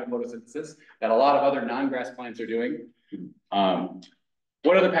usual kind of photosynthesis that a lot of other non-grass plants are doing.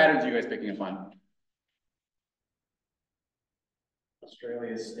 What other patterns are you guys picking up on?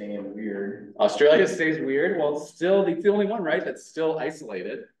 Australia is staying weird. Australia stays weird. Well, it's the only one, right? That's still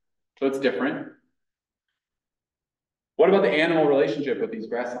isolated. So it's different. What about the animal relationship with these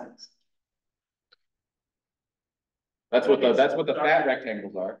grasslands? That's what the fat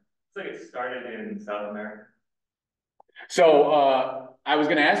rectangles are. It's like it started in South America. So I was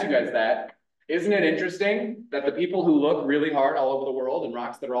gonna ask you guys that. Isn't it interesting that the people who look really hard all over the world and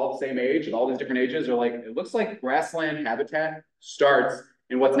rocks that are all the same age and all these different ages are like, it looks like grassland habitat starts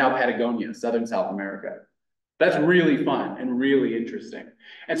in what's now Patagonia, Southern South America. That's really fun and really interesting.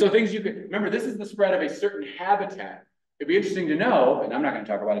 And so things you could, remember, this is the spread of a certain habitat. It'd be interesting to know, and I'm not gonna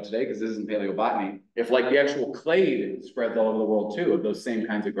talk about it today because this isn't paleobotany, if like the actual clade spreads all over the world too of those same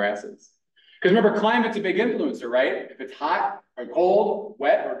kinds of grasses. Because remember, climate's a big influencer, right? If it's hot or cold,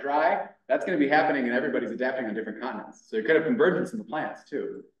 wet or dry, that's going to be happening and everybody's adapting on different continents. So you could have convergence in the plants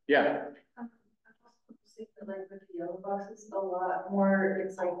too. Yeah. Like with the yellow boxes, a lot more,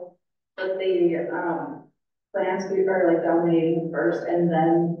 it's like the plants are like dominating first and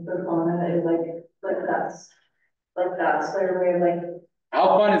then the fauna is that's their way of like.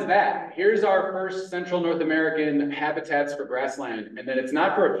 How fun is that? Here's our first Central North American habitats for grassland. And then it's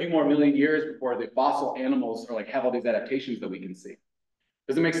not for a few more million years before the fossil animals are like have all these adaptations that we can see.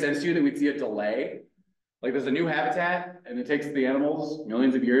 Does it make sense to you that we'd see a delay? Like there's a new habitat and it takes the animals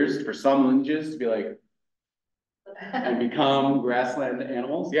millions of years for some lineages to be like, and become grassland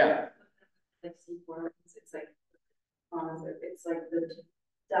animals? Yeah. Like C4, it's like the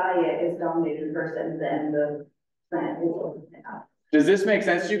diet is dominated first and then the plant is out. Does this make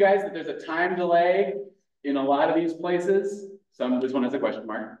sense to you guys that there's a time delay in a lot of these places? This one has a question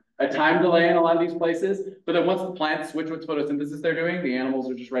mark. A time delay in a lot of these places, but then once the plants switch what photosynthesis they're doing, the animals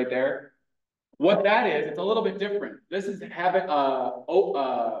are just right there. What that is, it's a little bit different. This is faunas,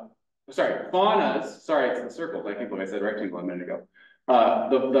 sorry, it's the circle, I think what I said rectangle a minute ago.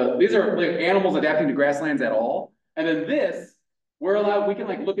 These are like animals adapting to grasslands at all. And then this, we can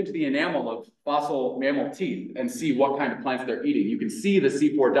like look into the enamel of fossil mammal teeth and see what kind of plants they're eating. You can see the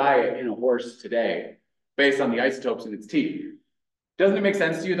C4 diet in a horse today based on the isotopes in its teeth. Doesn't it make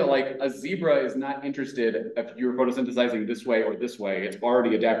sense to you that like a zebra is not interested if you're photosynthesizing this way or this way, it's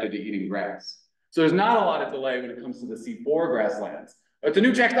already adapted to eating grass. So there's not a lot of delay when it comes to the C4 grasslands. It's a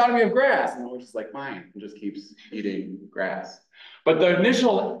new taxonomy of grass, and we're just like, fine, and just keeps eating grass. But the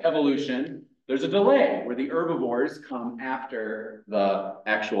initial evolution, there's a delay where the herbivores come after the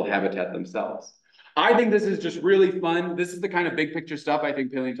actual habitat themselves. I think this is just really fun. This is the kind of big picture stuff I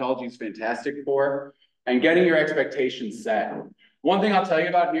think paleontology is fantastic for, and getting your expectations set. One thing I'll tell you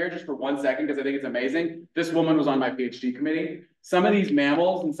about here, just for 1 second, because I think it's amazing. This woman was on my PhD committee. Some of these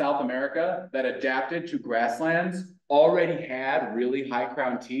mammals in South America that adapted to grasslands already had really high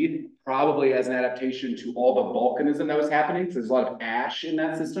crown teeth, probably as an adaptation to all the volcanism that was happening. So there's a lot of ash in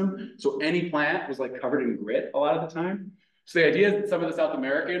that system. So any plant was like covered in grit a lot of the time. So the idea is that some of the South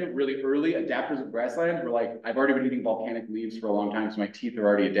American really early adapters of grasslands were like, I've already been eating volcanic leaves for a long time, so my teeth are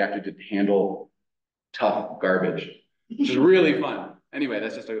already adapted to handle tough garbage, which is really fun. Anyway,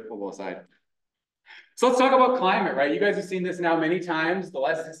 that's just a little aside. So let's talk about climate, right? You guys have seen this now many times. The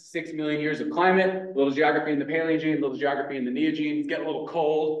last 6 million years of climate, little geography in the Paleogene, little geography in the Neogene. It's getting a little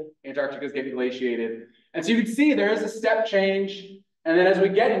cold. Antarctica is getting glaciated. And so you can see there is a step change. And then as we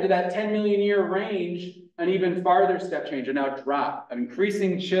get into that 10 million year range, an even farther step change, and now drop, an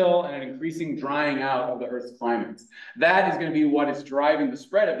increasing chill and an increasing drying out of the Earth's climates. That is going to be what is driving the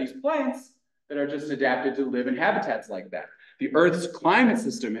spread of these plants that are just adapted to live in habitats like that. The Earth's climate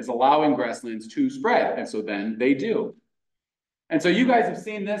system is allowing grasslands to spread, and so then they do. And so you guys have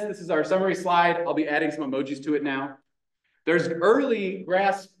seen this. This is our summary slide. I'll be adding some emojis to it now. There's early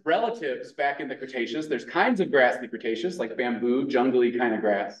grass relatives back in the Cretaceous. There's kinds of grass in the Cretaceous, like bamboo, jungly kind of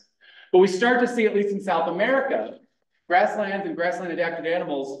grass. But we start to see, at least in South America, grasslands and grassland adapted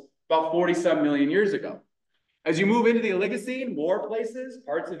animals about 40-some million years ago. As you move into the Oligocene, more places,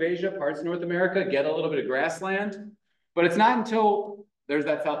 parts of Asia, parts of North America, get a little bit of grassland. But it's not until there's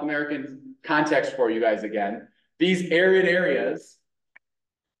that South American context for you guys again. These arid areas,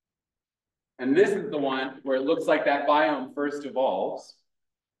 and this is the one where it looks like that biome first evolves.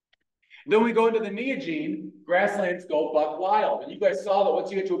 Then we go into the Neogene, grasslands go buck wild. And you guys saw that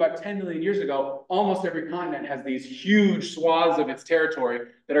once you get to about 10 million years ago, almost every continent has these huge swaths of its territory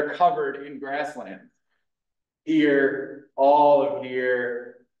that are covered in grasslands. Here, all of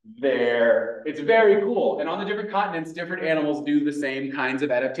here, there. It's very cool. And on the different continents, different animals do the same kinds of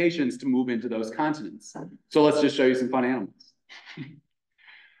adaptations to move into those continents. So let's just show you some fun animals.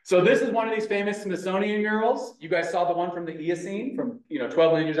 So this is one of these famous Smithsonian murals. You guys saw the one from the Eocene, from 12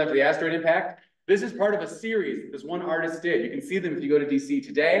 million years after the asteroid impact. This is part of a series that this one artist did. You can see them if you go to DC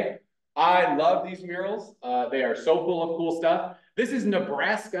today. I love these murals. They are so full of cool stuff. This is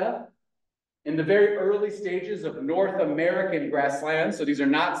Nebraska in the very early stages of North American grasslands. So these are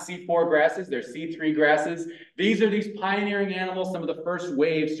not C4 grasses, they're C3 grasses. These are these pioneering animals, some of the first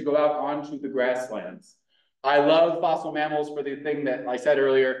waves to go out onto the grasslands. I love fossil mammals for the thing that I said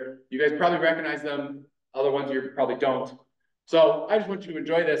earlier. You guys probably recognize them, other ones you probably don't. So I just want you to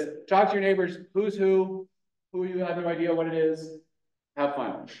enjoy this. Talk to your neighbors, who's who you have no idea what it is. Have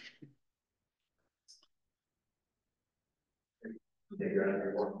fun.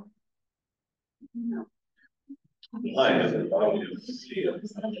 I have the audio to see it.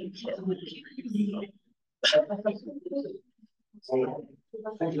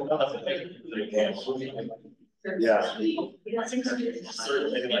 Yeah.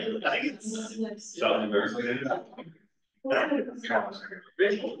 Certainly, like, I think it's South America. I think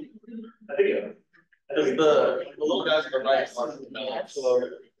because the little guys on the right are sorry,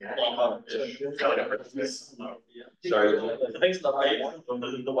 the things on the right,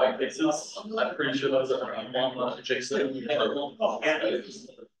 the white faces, I'm pretty sure those are mama Jason.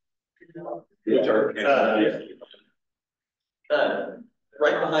 Which are,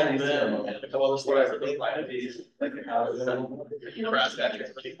 Right behind them, a couple other slides that might be like how grass patch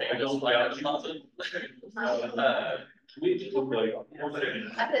is pretty famous. we just look like.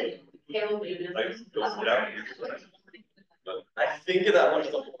 I think Carol maybe. Like, goes down. I think that one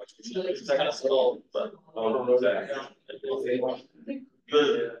is it's kind of slow, but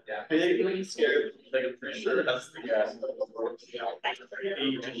the big scary thing, I'm pretty sure that's the gas.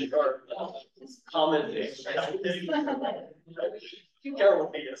 Common thing. Carol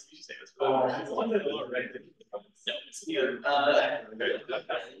will yes, you say this. All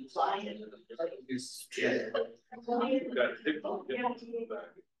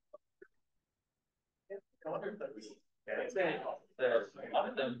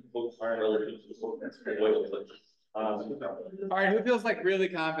right, who feels like really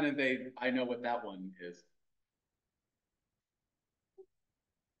confident I know what that one is?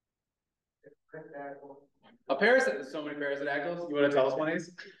 A parasite, there's so many parasitactyls. You want to tell us one of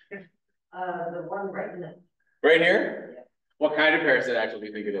these? The one right in the. Right here? Yeah. What kind of parasitactyl do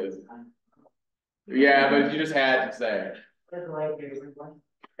you think it is? Yeah, but if you just had to say.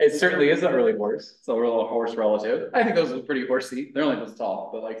 It certainly is an early horse. It's a real horse relative. I think those are pretty horsey. They're only this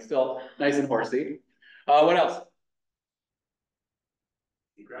tall, but like still nice and horsey. What else?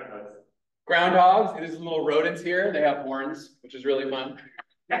 Groundhogs. Groundhogs. These little rodents here. They have horns, which is really fun.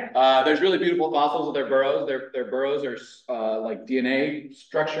 There's really beautiful fossils of their burrows. Their burrows are like DNA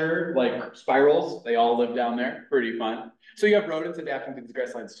structure, like spirals. They all live down there. Pretty fun. So you have rodents adapting to these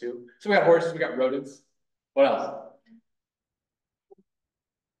grasslands too. So we got horses, we got rodents. What else?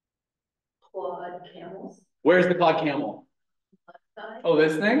 Quad camels. Where's the clawed camel? Oh,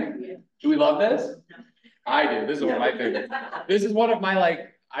 this thing? Yeah. Do we love this? I do. This is one of my favorites. This is one of my like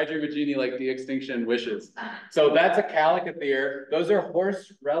I dream a genie like de-extinction wishes. So that's a calicotherium. Those are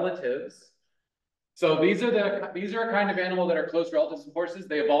horse relatives. So these are a kind of animal that are close relatives of horses.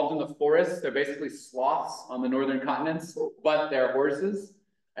 They evolved in the forests. They're basically sloths on the northern continents, but they're horses.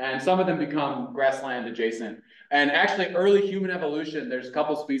 And some of them become grassland adjacent. And actually early human evolution, there's a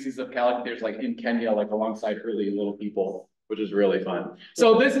couple species of calicotheriums like in Kenya, like alongside early little people, which is really fun.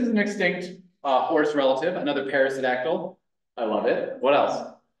 So this is an extinct horse relative, another parasitactyl. I love it. What else?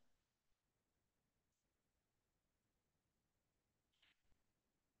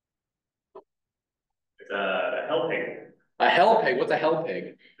 A hell pig. A hell pig. What's a hell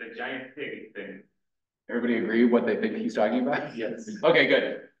pig? The giant pig thing. Everybody agree what they think he's talking about? Yes. Okay,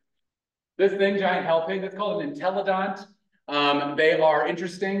 good. This thing, giant hell pig, that's called an entelodont. They are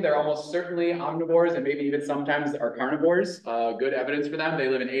interesting. They're almost certainly omnivores and maybe even sometimes are carnivores. Good evidence for them. They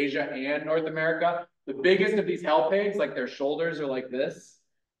live in Asia and North America. The biggest of these hell pigs, like their shoulders are like this.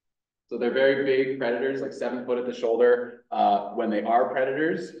 So they're very big predators, like 7 foot at the shoulder when they are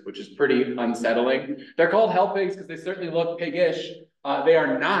predators, which is pretty unsettling. They're called hell pigs because they certainly look piggish. They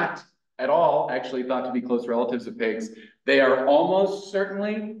are not at all actually thought to be close relatives of pigs. They are almost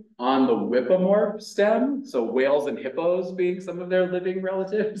certainly on the whippomorph stem, so whales and hippos being some of their living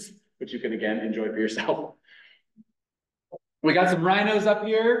relatives, which you can again enjoy for yourself. We got some rhinos up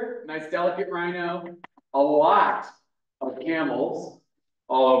here, nice delicate rhino, a lot of camels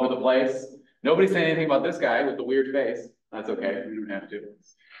all over the place. Nobody's saying anything about this guy with the weird face. That's okay, we don't have to.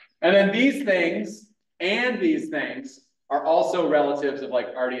 And then these things and these things are also relatives of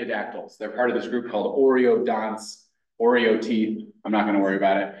like artiodactyls. They're part of this group called Oreodonts, Oreo teeth. I'm not going to worry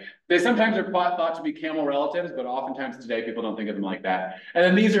about it. They sometimes are thought to be camel relatives, but oftentimes today people don't think of them like that. And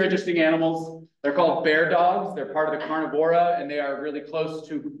then these are interesting animals. They're called bear dogs. They're part of the carnivora, and they are really close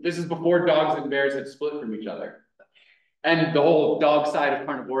to, this is before dogs and bears had split from each other. And the whole dog side of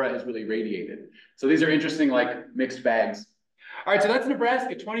carnivora has really radiated. So these are interesting, like mixed bags. All right, so that's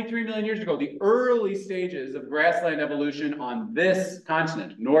Nebraska 23 million years ago, the early stages of grassland evolution on this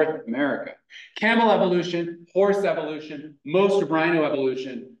continent, North America. Camel evolution, horse evolution, most of rhino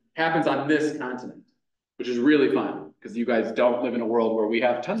evolution happens on this continent, which is really fun because you guys don't live in a world where we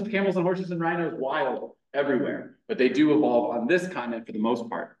have tons of camels and horses and rhinos wild everywhere, but they do evolve on this continent for the most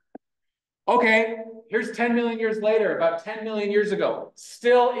part. Okay, here's 10 million years later, about 10 million years ago,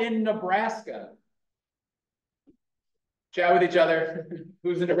 still in Nebraska. Chat with each other.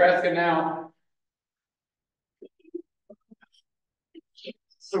 Who's in Nebraska now?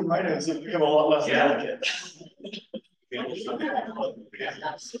 So rhinos have become a lot less delicate. Yeah,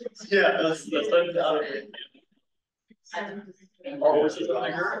 that's undoubtedly. Our horses are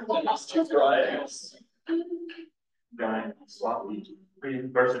bigger, it's too dry. Giant sloppy.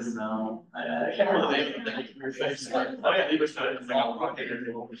 Versus now, I can't really think of your face. Oh yeah, he was trying to think about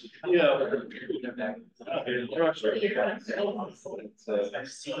yeah,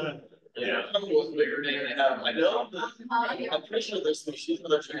 was bigger than they have. I know. I'm pretty sure there's species where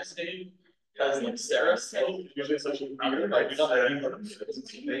they're trying to stay as like Ceres, usually such a weird. I do not have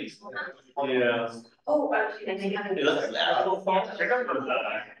yeah. Oh, actually, and they have. Yeah, that's an actual thought.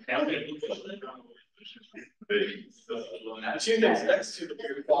 She lives next to the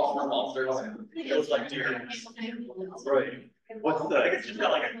weird fossil monsters. It was like deer. Right. What's the? I guess she's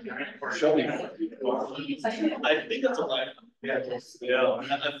got like a giant. Show me. I think that's a rhino. Yeah.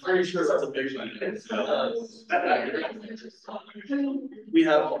 I'm pretty sure that's a big one. We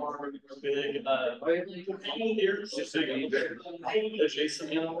have big ears, just big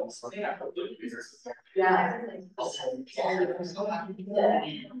adjacent animals. Yeah.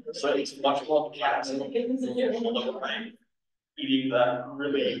 So it's much more cats eating that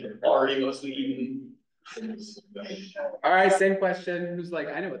really already mostly eaten. All right, same question. Who's like,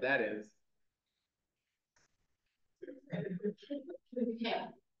 I know what that is.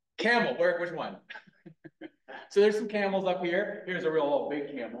 Camel, which one? So there's some camels up here. Here's a real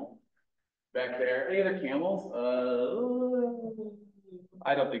big camel back there. Any other camels?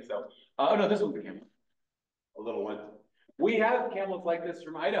 I don't think so. Oh no, this one's a camel. A little one. We have camels like this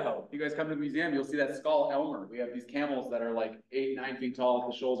from Idaho. If you guys come to the museum, you'll see that skull Elmer. We have these camels that are like 8, 9 feet tall at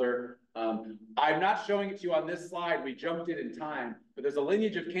the shoulder. I'm not showing it to you on this slide. We jumped it in time, but there's a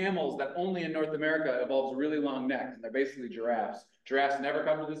lineage of camels that only in North America evolves really long necks. And they're basically giraffes. Giraffes never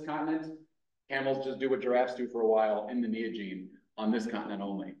come to this continent. Camels just do what giraffes do for a while in the Neogene on this continent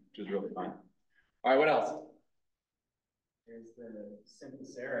only, which is really fun. All right, what else? There's the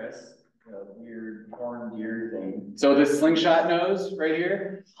Symphoceras, the weird horned deer thing. So this slingshot nose right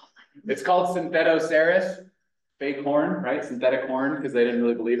here, it's called Synthetoceras, fake horn, right? Synthetic horn, because they didn't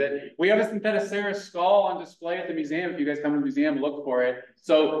really believe it. We have a Synthetoceras skull on display at the museum. If you guys come to the museum, look for it.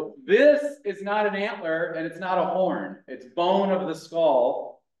 So this is not an antler and it's not a horn. It's bone of the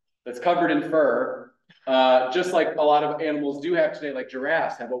skull that's covered in fur. Just like a lot of animals do have today, like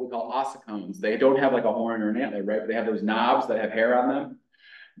giraffes have what we call ossicones. They don't have like a horn or an antler, right? But they have those knobs that have hair on them.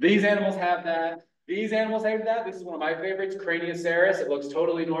 These animals have that. These animals have that. This is one of my favorites, Cranioceras. It looks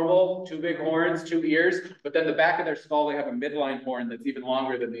totally normal. 2 big horns, 2 ears, but then the back of their skull, they have a midline horn that's even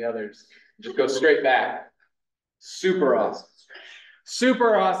longer than the others. Just goes straight back. Super awesome.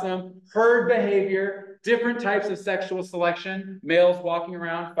 Super awesome. Herd behavior, different types of sexual selection, males walking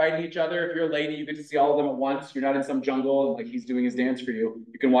around, fighting each other. If you're a lady, you get to see all of them at once. You're not in some jungle and like he's doing his dance for you.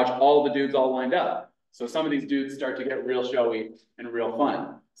 You can watch all the dudes all lined up. So some of these dudes start to get real showy and real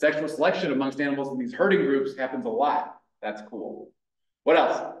fun. Sexual selection amongst animals in these herding groups happens a lot. That's cool. What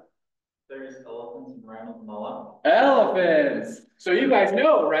else? There's elephants and rhinos. Elephants. So you guys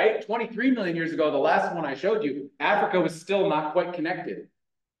know, right? 23 million years ago, the last one I showed you, Africa was still not quite connected.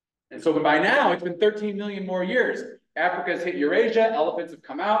 And so by now, it's been 13 million more years. Africa's hit Eurasia, elephants have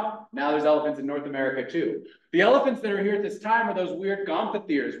come out. Now there's elephants in North America too. The elephants that are here at this time are those weird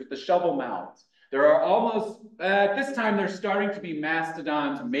gomphotheres with the shovel mouths. There are almost, at this time, there's starting to be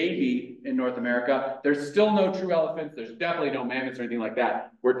mastodons, maybe in North America. There's still no true elephants. There's definitely no mammoths or anything like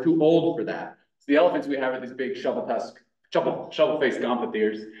that. We're too old for that. So the elephants we have are these big shovel-faced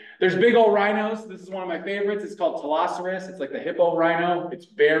gomphotheres. There's big old rhinos. This is one of my favorites. It's called Teloceros. It's like the hippo rhino. It's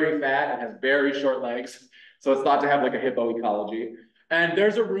very fat. It has very short legs. So it's thought to have like a hippo ecology. And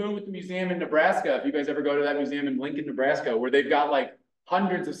there's a room at the museum in Nebraska, if you guys ever go to that museum in Lincoln, Nebraska, where they've got like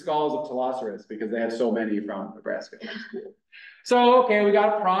hundreds of skulls of Teloceros because they have so many from Nebraska. So, okay, we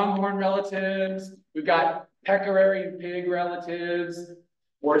got pronghorn relatives. We've got pecarary and pig relatives.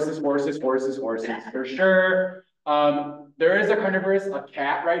 Horses for sure. There is a carnivorous, a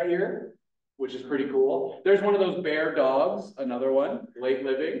cat right here, which is pretty cool. There's one of those bear dogs, another one, late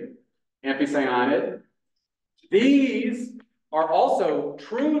living, amphicyanid. These are also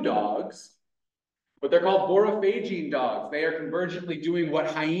true dogs, but they're called borophagine dogs. They are convergently doing what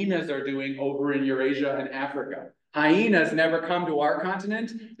hyenas are doing over in Eurasia and Africa. Hyenas never come to our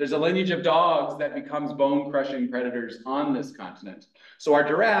continent. There's a lineage of dogs that becomes bone-crushing predators on this continent. So our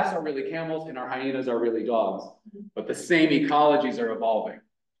giraffes are really camels and our hyenas are really dogs, but the same ecologies are evolving.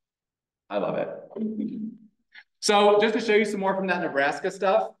 I love it. So just to show you some more from that Nebraska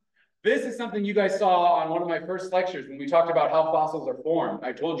stuff, this is something you guys saw on one of my first lectures when we talked about how fossils are formed.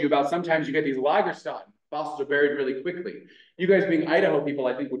 I told you about sometimes you get these Lagerstätten. Fossils are buried really quickly. You guys being Idaho people,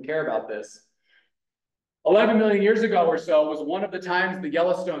 I think would care about this. 11 million years ago or so was one of the times the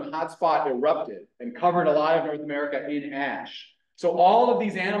Yellowstone hotspot erupted and covered a lot of North America in ash. So all of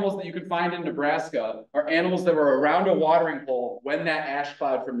these animals that you can find in Nebraska are animals that were around a watering hole when that ash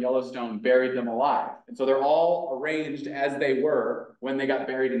cloud from Yellowstone buried them alive. And so they're all arranged as they were when they got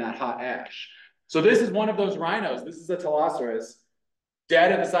buried in that hot ash. So this is one of those rhinos. This is a Teloceros,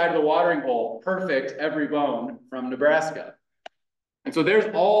 dead at the side of the watering hole, perfect, every bone from Nebraska. And so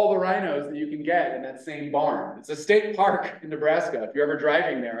there's all the rhinos that you can get in that same barn. It's a state park in Nebraska. If you're ever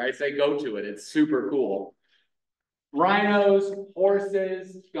driving there, I say go to it. It's super cool. Rhinos,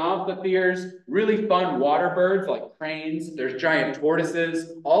 horses, gomphotheres, really fun water birds like cranes. There's giant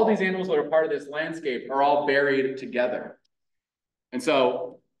tortoises. All these animals that are part of this landscape are all buried together. And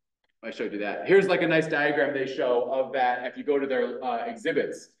so I showed you that. Here's like a nice diagram they show of that if you go to their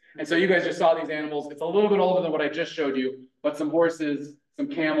exhibits. And so you guys just saw these animals. It's a little bit older than what I just showed you, but some horses, some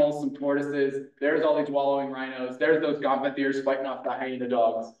camels, some tortoises. There's all these wallowing rhinos. There's those gomphotheres fighting off the hyena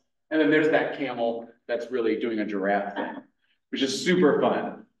dogs. And then there's that camel that's really doing a giraffe thing, which is super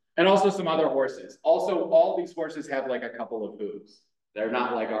fun. And also some other horses. Also, all these horses have like a couple of hooves. They're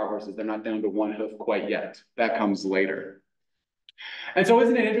not like our horses. They're not down to one hoof quite yet. That comes later. And so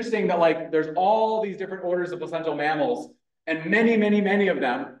isn't it interesting that like there's all these different orders of placental mammals and many of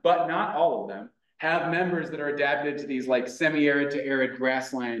them, but not all of them, have members that are adapted to these like semi-arid to arid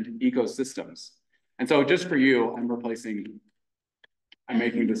grassland ecosystems. And so just for you, I'm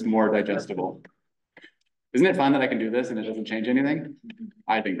making this more digestible. Isn't it fun that I can do this and it doesn't change anything?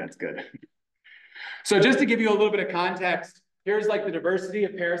 I think that's good. So just to give you a little bit of context, here's like the diversity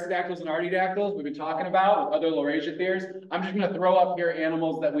of parasidactyls and artiodactyls we've been talking about with other Laurasiatheres. I'm just gonna throw up here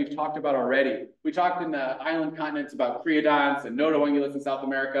animals that we've talked about already. We talked in the island continents about creodonts and notoungulates in South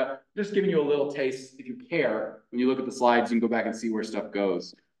America. Just giving you a little taste, if you care, when you look at the slides, you can go back and see where stuff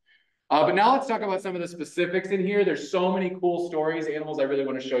goes. But now let's talk about some of the specifics in here. There's so many cool stories, animals I really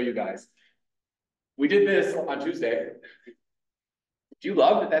want to show you guys. We did this on Tuesday. Do you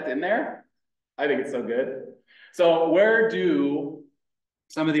love that that's in there? I think it's so good. So where do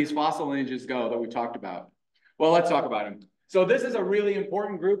some of these fossil lineages go that we talked about? Well, let's talk about them. So this is a really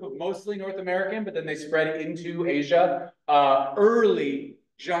important group of mostly North American, but then they spread into Asia. Early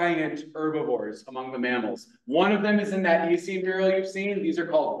giant herbivores among the mammals. One of them is in that Eocene burial you've seen. These are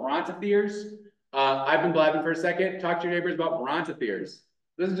called brontotheres. I've been blabbing for a second. Talk to your neighbors about brontotheres.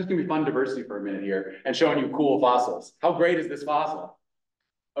 This is just gonna be fun diversity for a minute here and showing you cool fossils. How great is this fossil?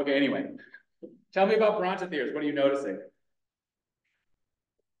 Okay, anyway, tell me about brontotheres. What are you noticing?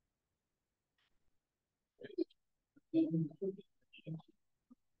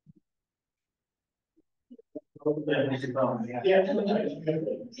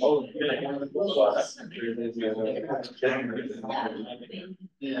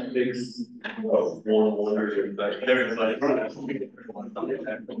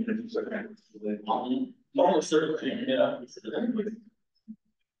 Almost certainly, yeah.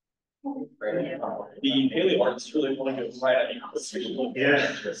 The paleo artists really want to go right at you.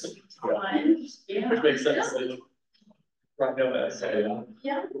 Yeah. Which makes sense. They look right now that, so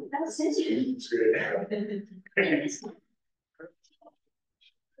Yeah, that's it.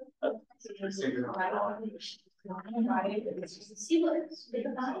 See what it's big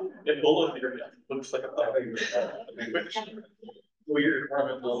about. and Bolo here looks like a weird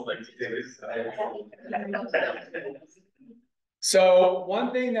ornamental thing. So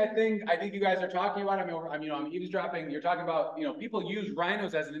one thing I think you guys are talking about, I'm eavesdropping, you're talking about, people use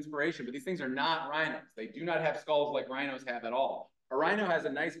rhinos as an inspiration, but these things are not rhinos. They do not have skulls like rhinos have at all. A rhino has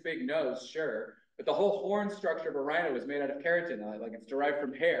a nice big nose, sure, but the whole horn structure of a rhino is made out of keratin, like it's derived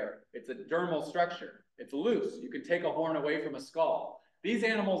from hair. It's a dermal structure. It's loose. You can take a horn away from a skull. These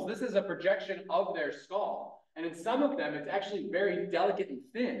animals, this is a projection of their skull. And in some of them, it's actually very delicate and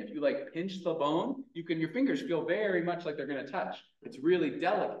thin. If you like pinch the bone, your fingers feel very much like they're gonna touch. It's really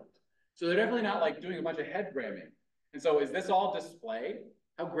delicate. So they're definitely not like doing a bunch of head ramming. And so is this all display?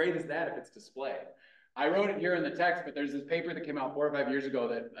 How great is that if it's display? I wrote it here in the text, but there's this paper that came out 4 or 5 years ago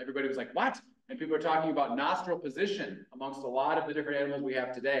that everybody was like, what? And people are talking about nostril position amongst a lot of the different animals we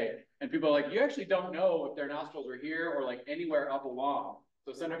have today. And people are like, you actually don't know if their nostrils are here or like anywhere up along.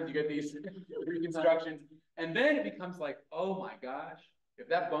 So sometimes you get these reconstructions. And then it becomes like, oh my gosh, if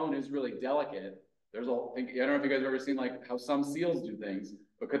that bone is really delicate, I don't know if you guys have ever seen like how some seals do things,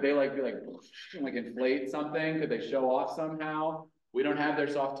 but could they like be like inflate something? Could they show off somehow? We don't have their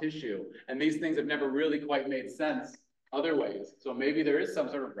soft tissue. And these things have never really quite made sense other ways. So maybe there is some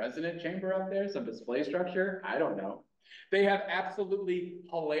sort of resonant chamber up there, some display structure. I don't know. They have absolutely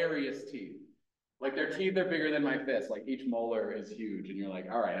hilarious teeth. Like their teeth are bigger than my fist. Like each molar is huge. And you're like,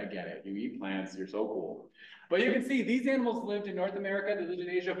 all right, I get it. You eat plants. You're so cool. But you can see these animals lived in North America, they lived in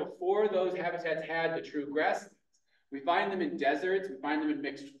Asia before those habitats had the true grasslands. We find them in deserts. We find them in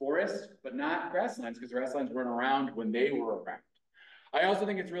mixed forests, but not grasslands because grasslands weren't around when they were around. I also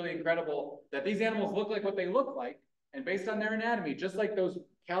think it's really incredible that these animals look like what they look like. And based on their anatomy, just like those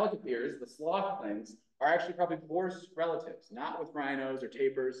calicotheres, the sloth things, are actually probably horse relatives, not with rhinos or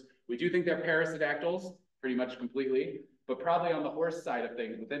tapirs. We do think they're parasitactyls pretty much completely, but probably on the horse side of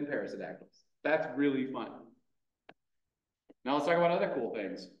things within parasitactyls. That's really fun. Now let's talk about other cool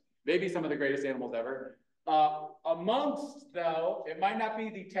things. Maybe some of the greatest animals ever. Amongst, though, it might not be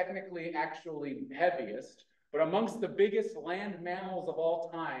the technically actually heaviest, but amongst the biggest land mammals of all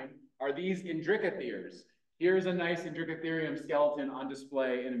time are these indricotheres. Here's a nice Indricotherium skeleton on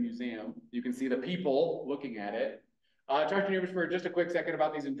display in a museum. You can see the people looking at it. Talk to your neighbors for just a quick second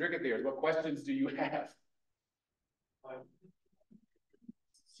about these Indricotheres. What questions do you have?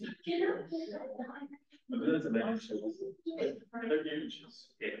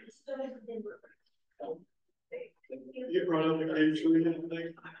 You brought up the cage tree and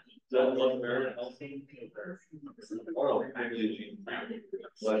thing. That was very healthy.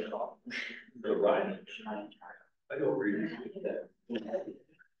 The rhino. I don't really see that.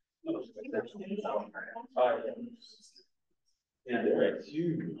 Yeah, they're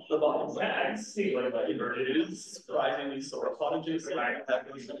huge. The bottom bags, it is surprisingly sort of adjacent.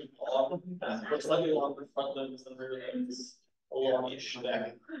 Looks like longer front limbs than rear limbs. A longish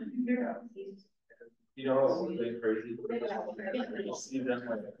neck. You know what's really crazy? You see them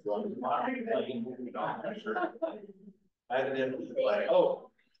I had an like,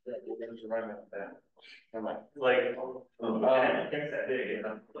 oh, there's a rhyme about that. Like, that big,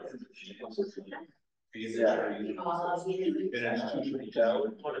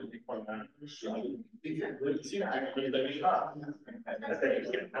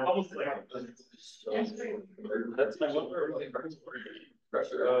 Almost like that's my one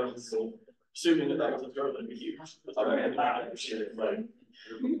pressure. Assuming that was a throw, that'd be huge.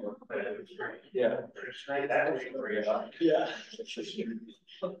 yeah. Yeah.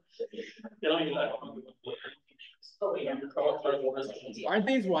 Aren't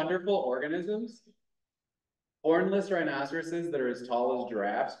these wonderful organisms? Hornless rhinoceroses that are as tall as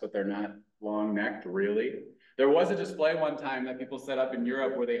giraffes, but they're not long-necked, really. There was a display one time that people set up in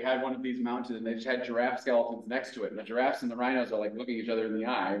Europe where they had one of these mounted and they just had giraffe skeletons next to it. And the giraffes and the rhinos are like looking each other in the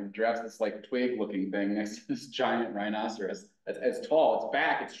eye. The giraffe's this like twig-looking thing next to this giant rhinoceros. It's tall, its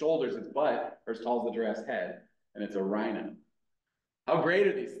back, its shoulders, its butt are as tall as the giraffe's head, and it's a rhino. How great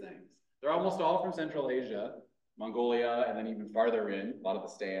are these things? They're almost all from Central Asia, Mongolia, and then even farther in, a lot of the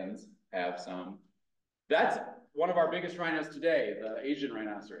stands have some. That's one of our biggest rhinos today, the Asian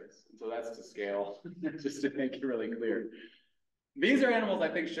rhinoceros. And so that's to scale, just to make it really clear. These are animals I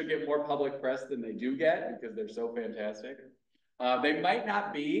think should get more public press than they do get because they're so fantastic. They might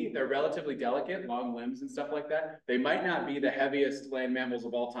not be, they're relatively delicate, long limbs and stuff like that. They might not be the heaviest land mammals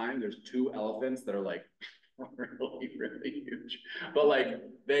of all time. There's 2 elephants that are like really, really huge. But like,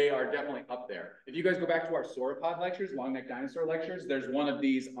 they are definitely up there. If you guys go back to our sauropod lectures, long neck dinosaur lectures, there's one of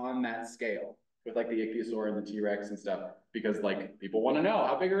these on that scale with like the ichthyosaur and the T-Rex and stuff, because like people want to know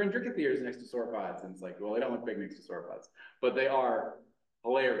how big are indricotheres next to sauropods, and it's like, well, they don't look big next to sauropods, but they are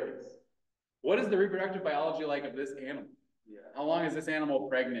hilarious. What is the reproductive biology like of this animal? Yeah. How long is this animal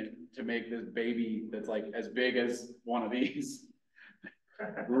pregnant to make this baby that's like as big as one of these?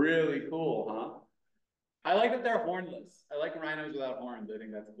 Really cool, huh? I like that they're hornless. I like rhinos without horns. I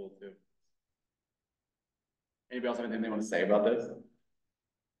think that's cool too. Anybody else have anything they want to say about this?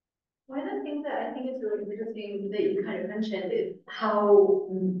 One of the things that I think is really interesting that you kind of mentioned is how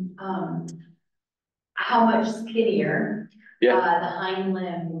much skinnier the hind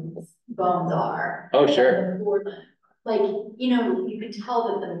limbs bones are. Oh, sure. Than the forelimbs. Like, you know, you could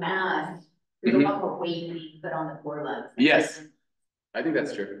tell that the mass, there's a lot more weight being put on the forelimbs. Yes, I think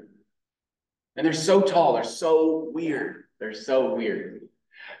that's true. And they're so tall, they're so weird. They're so weird.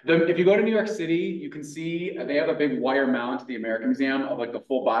 If you go to New York City, you can see they have a big wire mount at the American Museum of like the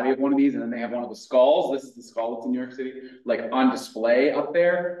full body of one of these, and then they have one of the skulls. This is the skull that's in New York City, like on display up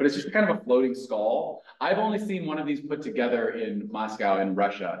there, but it's just kind of a floating skull. I've only seen one of these put together in Moscow in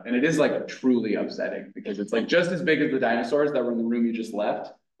Russia, and it is like truly upsetting because it's like just as big as the dinosaurs that were in the room you just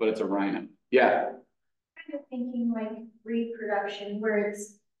left, but it's a rhino. Yeah. Kind of thinking like reproduction where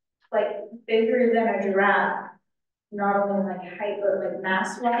it's like bigger than a giraffe, not only like height, but like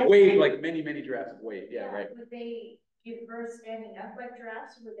mass wise. Weight, like many, many giraffes of weight. Yeah, right. Would they give birth standing up like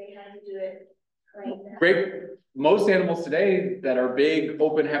giraffes, or would they have to do it like that? Great. Most animals today that are big,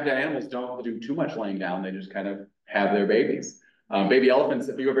 open habitat animals don't do too much laying down. They just kind of have their babies. Baby elephants,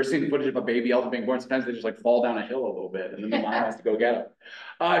 if you've ever seen the footage of a baby elephant being born, sometimes they just like fall down a hill a little bit and then the mom has to go get them.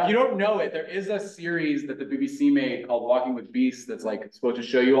 If you don't know it, there is a series that the BBC made called Walking with Beasts that's like supposed to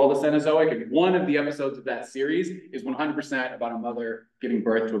show you all the Cenozoic, and one of the episodes of that series is 100% about a mother giving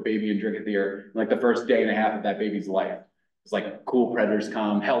birth to a baby in Drinkathere, like the first day and a half of that baby's life. It's like cool predators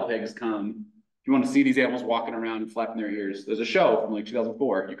come, hell pigs come. If you want to see these animals walking around and flapping their ears, there's a show from like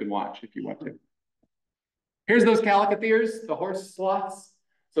 2004 you can watch if you want to. Here's those calicotheres, the horse sloths.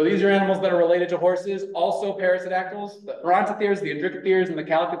 So these are animals that are related to horses, also parasitactyls. The brontotheres, the indricotheres, and the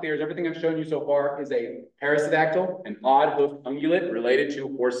calicotheres, everything I've shown you so far is a parasitactyl, an odd-hoofed ungulate related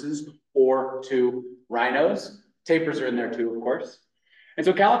to horses or to rhinos. Tapirs are in there too, of course. And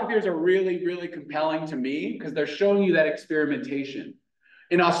so calicotheres are really, really compelling to me because they're showing you that experimentation.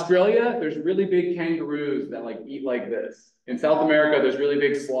 In Australia, there's really big kangaroos that like eat like this. In South America, there's really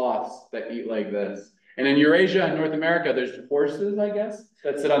big sloths that eat like this. And in Eurasia and North America, there's horses, I guess,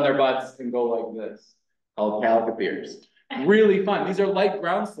 that sit on their butts and go like this, called calicotheres. Really fun. These are like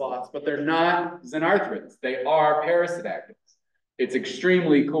ground sloths, but they're not xenarthrids. They are parasitactyls. It's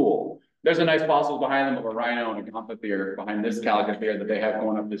extremely cool. There's a nice fossil behind them of a rhino and a gomphotherium behind this calicothere that they have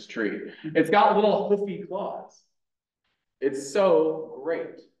going up this tree. It's got little hoofy claws. It's so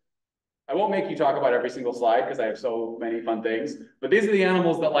great. I won't make you talk about every single slide because I have so many fun things, but these are the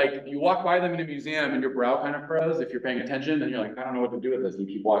animals that like, you walk by them in a museum and your brow kind of furrows if you're paying attention and you're like, I don't know what to do with this, and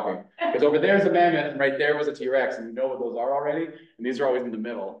you keep walking. Because over there's a mammoth and right there was a T-Rex and you know what those are already, and these are always in the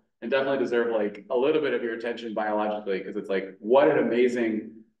middle and definitely deserve like a little bit of your attention biologically because it's like, what an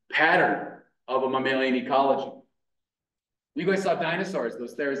amazing pattern of a mammalian ecology. You guys saw dinosaurs,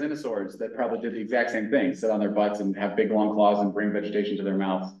 those therizinosaurs that probably did the exact same thing, sit on their butts and have big long claws and bring vegetation to their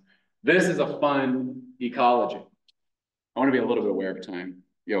mouths. This is a fun ecology. I want to be a little bit aware of time.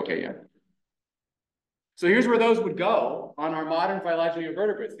 You okay, yeah. So here's where those would go on our modern phylogeny of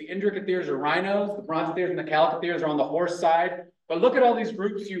vertebrates. The indricotheres are rhinos, the brontotheres and the calicotheres are on the horse side. But look at all these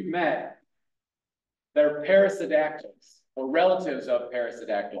groups you've met that are parasitactyls or relatives of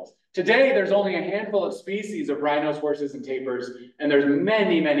parasitactyls. Today, there's only a handful of species of rhinos, horses, and tapirs, and there's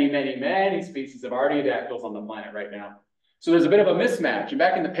many, many, many, many species of artiodactyls on the planet right now. So there's a bit of a mismatch. And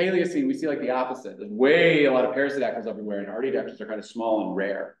back in the Paleocene, we see like the opposite. There's way a lot of parasitactyls everywhere, and artiodactyls are kind of small and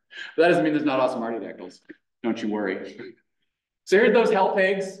rare. But that doesn't mean there's not awesome artiodactyls. Don't you worry. So here's those hell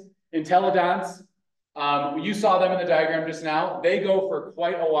pigs, entelodonts. You saw them in the diagram just now. They go for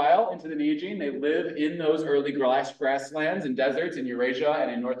quite a while into the Neogene. They live in those early grasslands and deserts in Eurasia and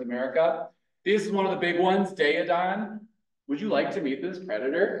in North America. This is one of the big ones, Daeodon. Would you like to meet this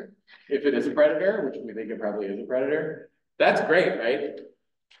predator? If it is a predator, which we think it probably is a predator. That's great, right?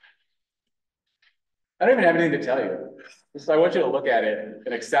 I don't even have anything to tell you. So I want you to look at it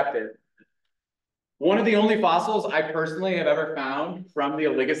and accept it. One of the only fossils I personally have ever found from the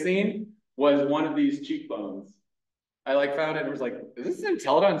Oligocene was one of these cheekbones. I like found it and was like, is this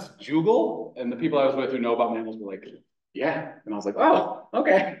Entelodon's jugal? And the people I was with who know about mammals were like, yeah. And I was like, oh,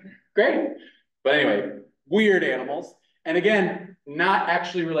 okay, great. But anyway, weird animals. And again, not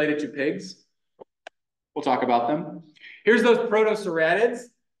actually related to pigs. We'll talk about them. Here's those protoceratids.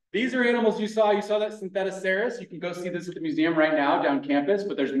 These are animals you saw. You saw that Synthetoceras. You can go see this at the museum right now down campus,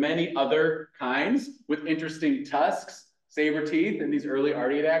 but there's many other kinds with interesting tusks, saber teeth, and these early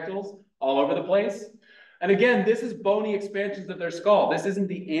artiodactyls all over the place. And again, this is bony expansions of their skull. This isn't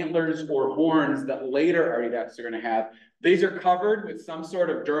the antlers or horns that later artiodactyls are going to have. These are covered with some sort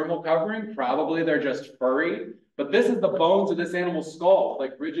of dermal covering. Probably they're just furry, but this is the bones of this animal's skull,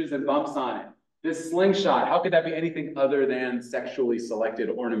 like ridges and bumps on it. This slingshot, how could that be anything other than sexually selected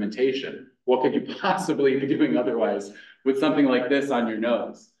ornamentation? What could you possibly be doing otherwise with something like this on your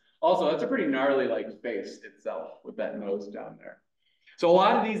nose? Also, that's a pretty gnarly like face itself with that nose down there. So a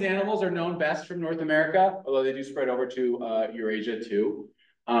lot of these animals are known best from North America, although they do spread over to Eurasia too.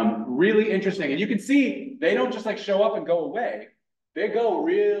 Really interesting. And you can see they don't just like show up and go away. They go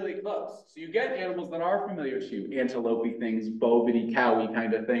really close. So you get animals that are familiar to you, antelope things, bovidy, cowy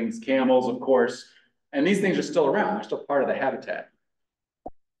kind of things, camels, of course. And these things are still around. They're still part of the habitat.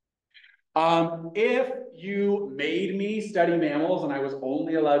 If you made me study mammals and I was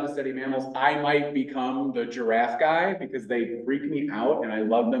only allowed to study mammals, I might become the giraffe guy because they freak me out and I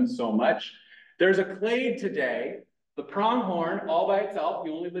love them so much. There's a clade today, the pronghorn, all by itself,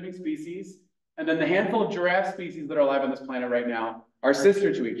 the only living species, and then the handful of giraffe species that are alive on this planet right now are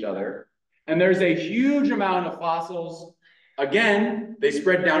sister to each other. And there's a huge amount of fossils. Again, they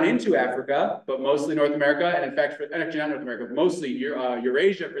spread down into Africa, but mostly North America. And in fact, actually not North America, mostly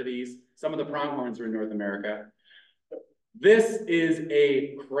Eurasia for these. Some of the pronghorns are in North America. This is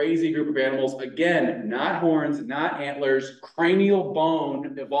a crazy group of animals. Again, not horns, not antlers, cranial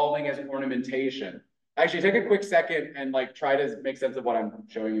bone evolving as ornamentation. Actually, take a quick second and like try to make sense of what I'm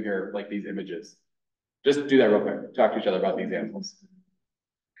showing you here, like these images. Just do that real quick. Talk to each other about these animals.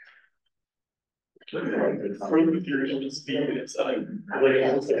 That's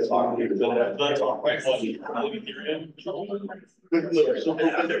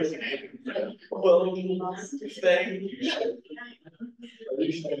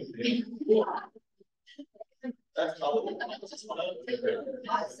probably.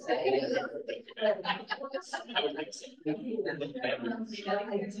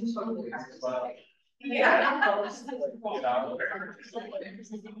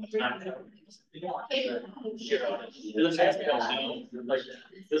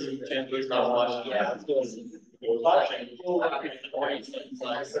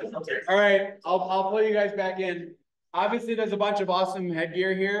 All right, I'll pull you guys back in. Obviously, there's a bunch of awesome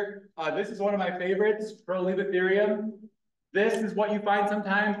headgear here. This is one of my favorites, Prolibetherium. This is what you find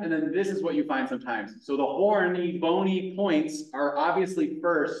sometimes, and then this is what you find sometimes. So the horny, bony points are obviously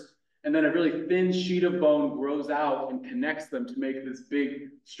first, and then a really thin sheet of bone grows out and connects them to make this big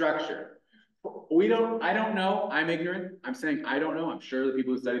structure. I don't know, I'm ignorant. I'm saying I don't know. I'm sure the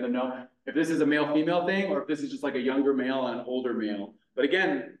people who study them know if this is a male-female thing or if this is just like a younger male and an older male. But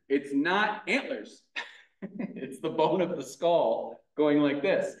again, it's not antlers. It's the bone of the skull going like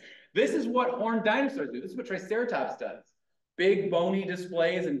this. This is what horned dinosaurs do. This is what Triceratops does. Big bony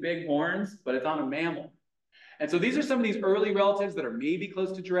displays and big horns, but it's on a mammal. And so these are some of these early relatives that are maybe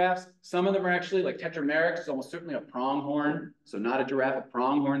close to giraffes. Some of them are actually like Tetrameryx, is almost certainly a pronghorn. So not a giraffe, a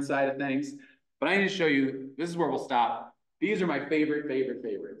pronghorn side of things. But I need to show you, this is where we'll stop. These are my favorite.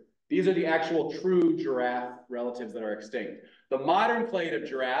 These are the actual true giraffe relatives that are extinct. The modern clade of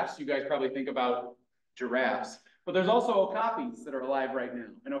giraffes, you guys probably think about giraffes, but there's also okapis that are alive right now.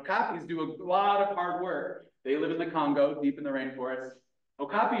 And okapis do a lot of hard work. They live in the Congo, deep in the rainforest.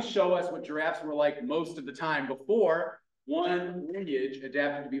 Okapis show us what giraffes were like most of the time before one lineage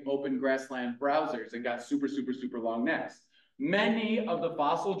adapted to be open grassland browsers and got super long necks. Many of the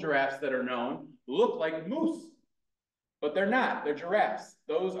fossil giraffes that are known look like moose, but they're not. They're giraffes.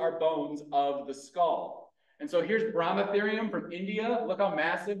 Those are bones of the skull. And so here's Brahmatherium from India. Look how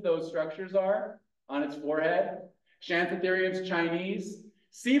massive those structures are on its forehead. Xanthotherium's Chinese.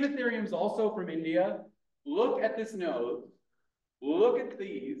 Cevatherium's also from India. Look at this nose. Look at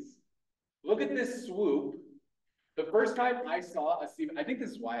these. Look at this swoop. The first time I saw a I think this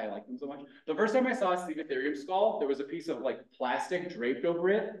is why I like them so much. The first time I saw a Cevatherium skull, there was a piece of like plastic draped over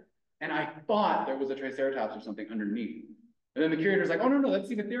it, and I thought there was a Triceratops or something underneath. And then the curator's like, oh, no, that's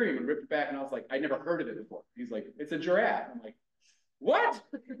Cevatherium, and ripped it back, and I was like, I'd never heard of it before. He's like, it's a giraffe. I'm like, what?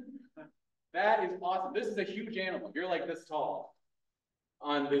 That is awesome. This is a huge animal. You're like this tall.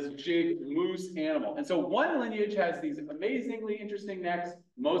 on this big moose animal. And so one lineage has these amazingly interesting necks.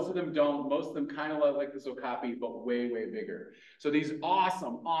 Most of them don't. Most of them kind of look like this okapi, but way, way bigger. So these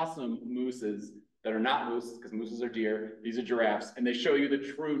awesome, awesome mooses that are not moose, because mooses are deer, these are giraffes, and they show you the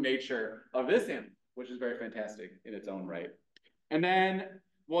true nature of this animal, which is very fantastic in its own right. And then,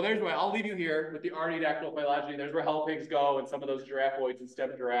 well, there's where I'll leave you here with the artiodactyl phylogeny. There's where hell pigs go and some of those giraffoids and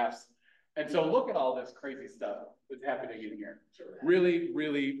steppe giraffes. And so look at all this crazy stuff that's happening in here. Really,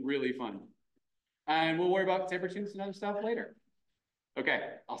 really, really fun. And we'll worry about saber tooths and other stuff later. Okay,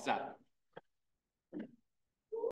 I'll stop.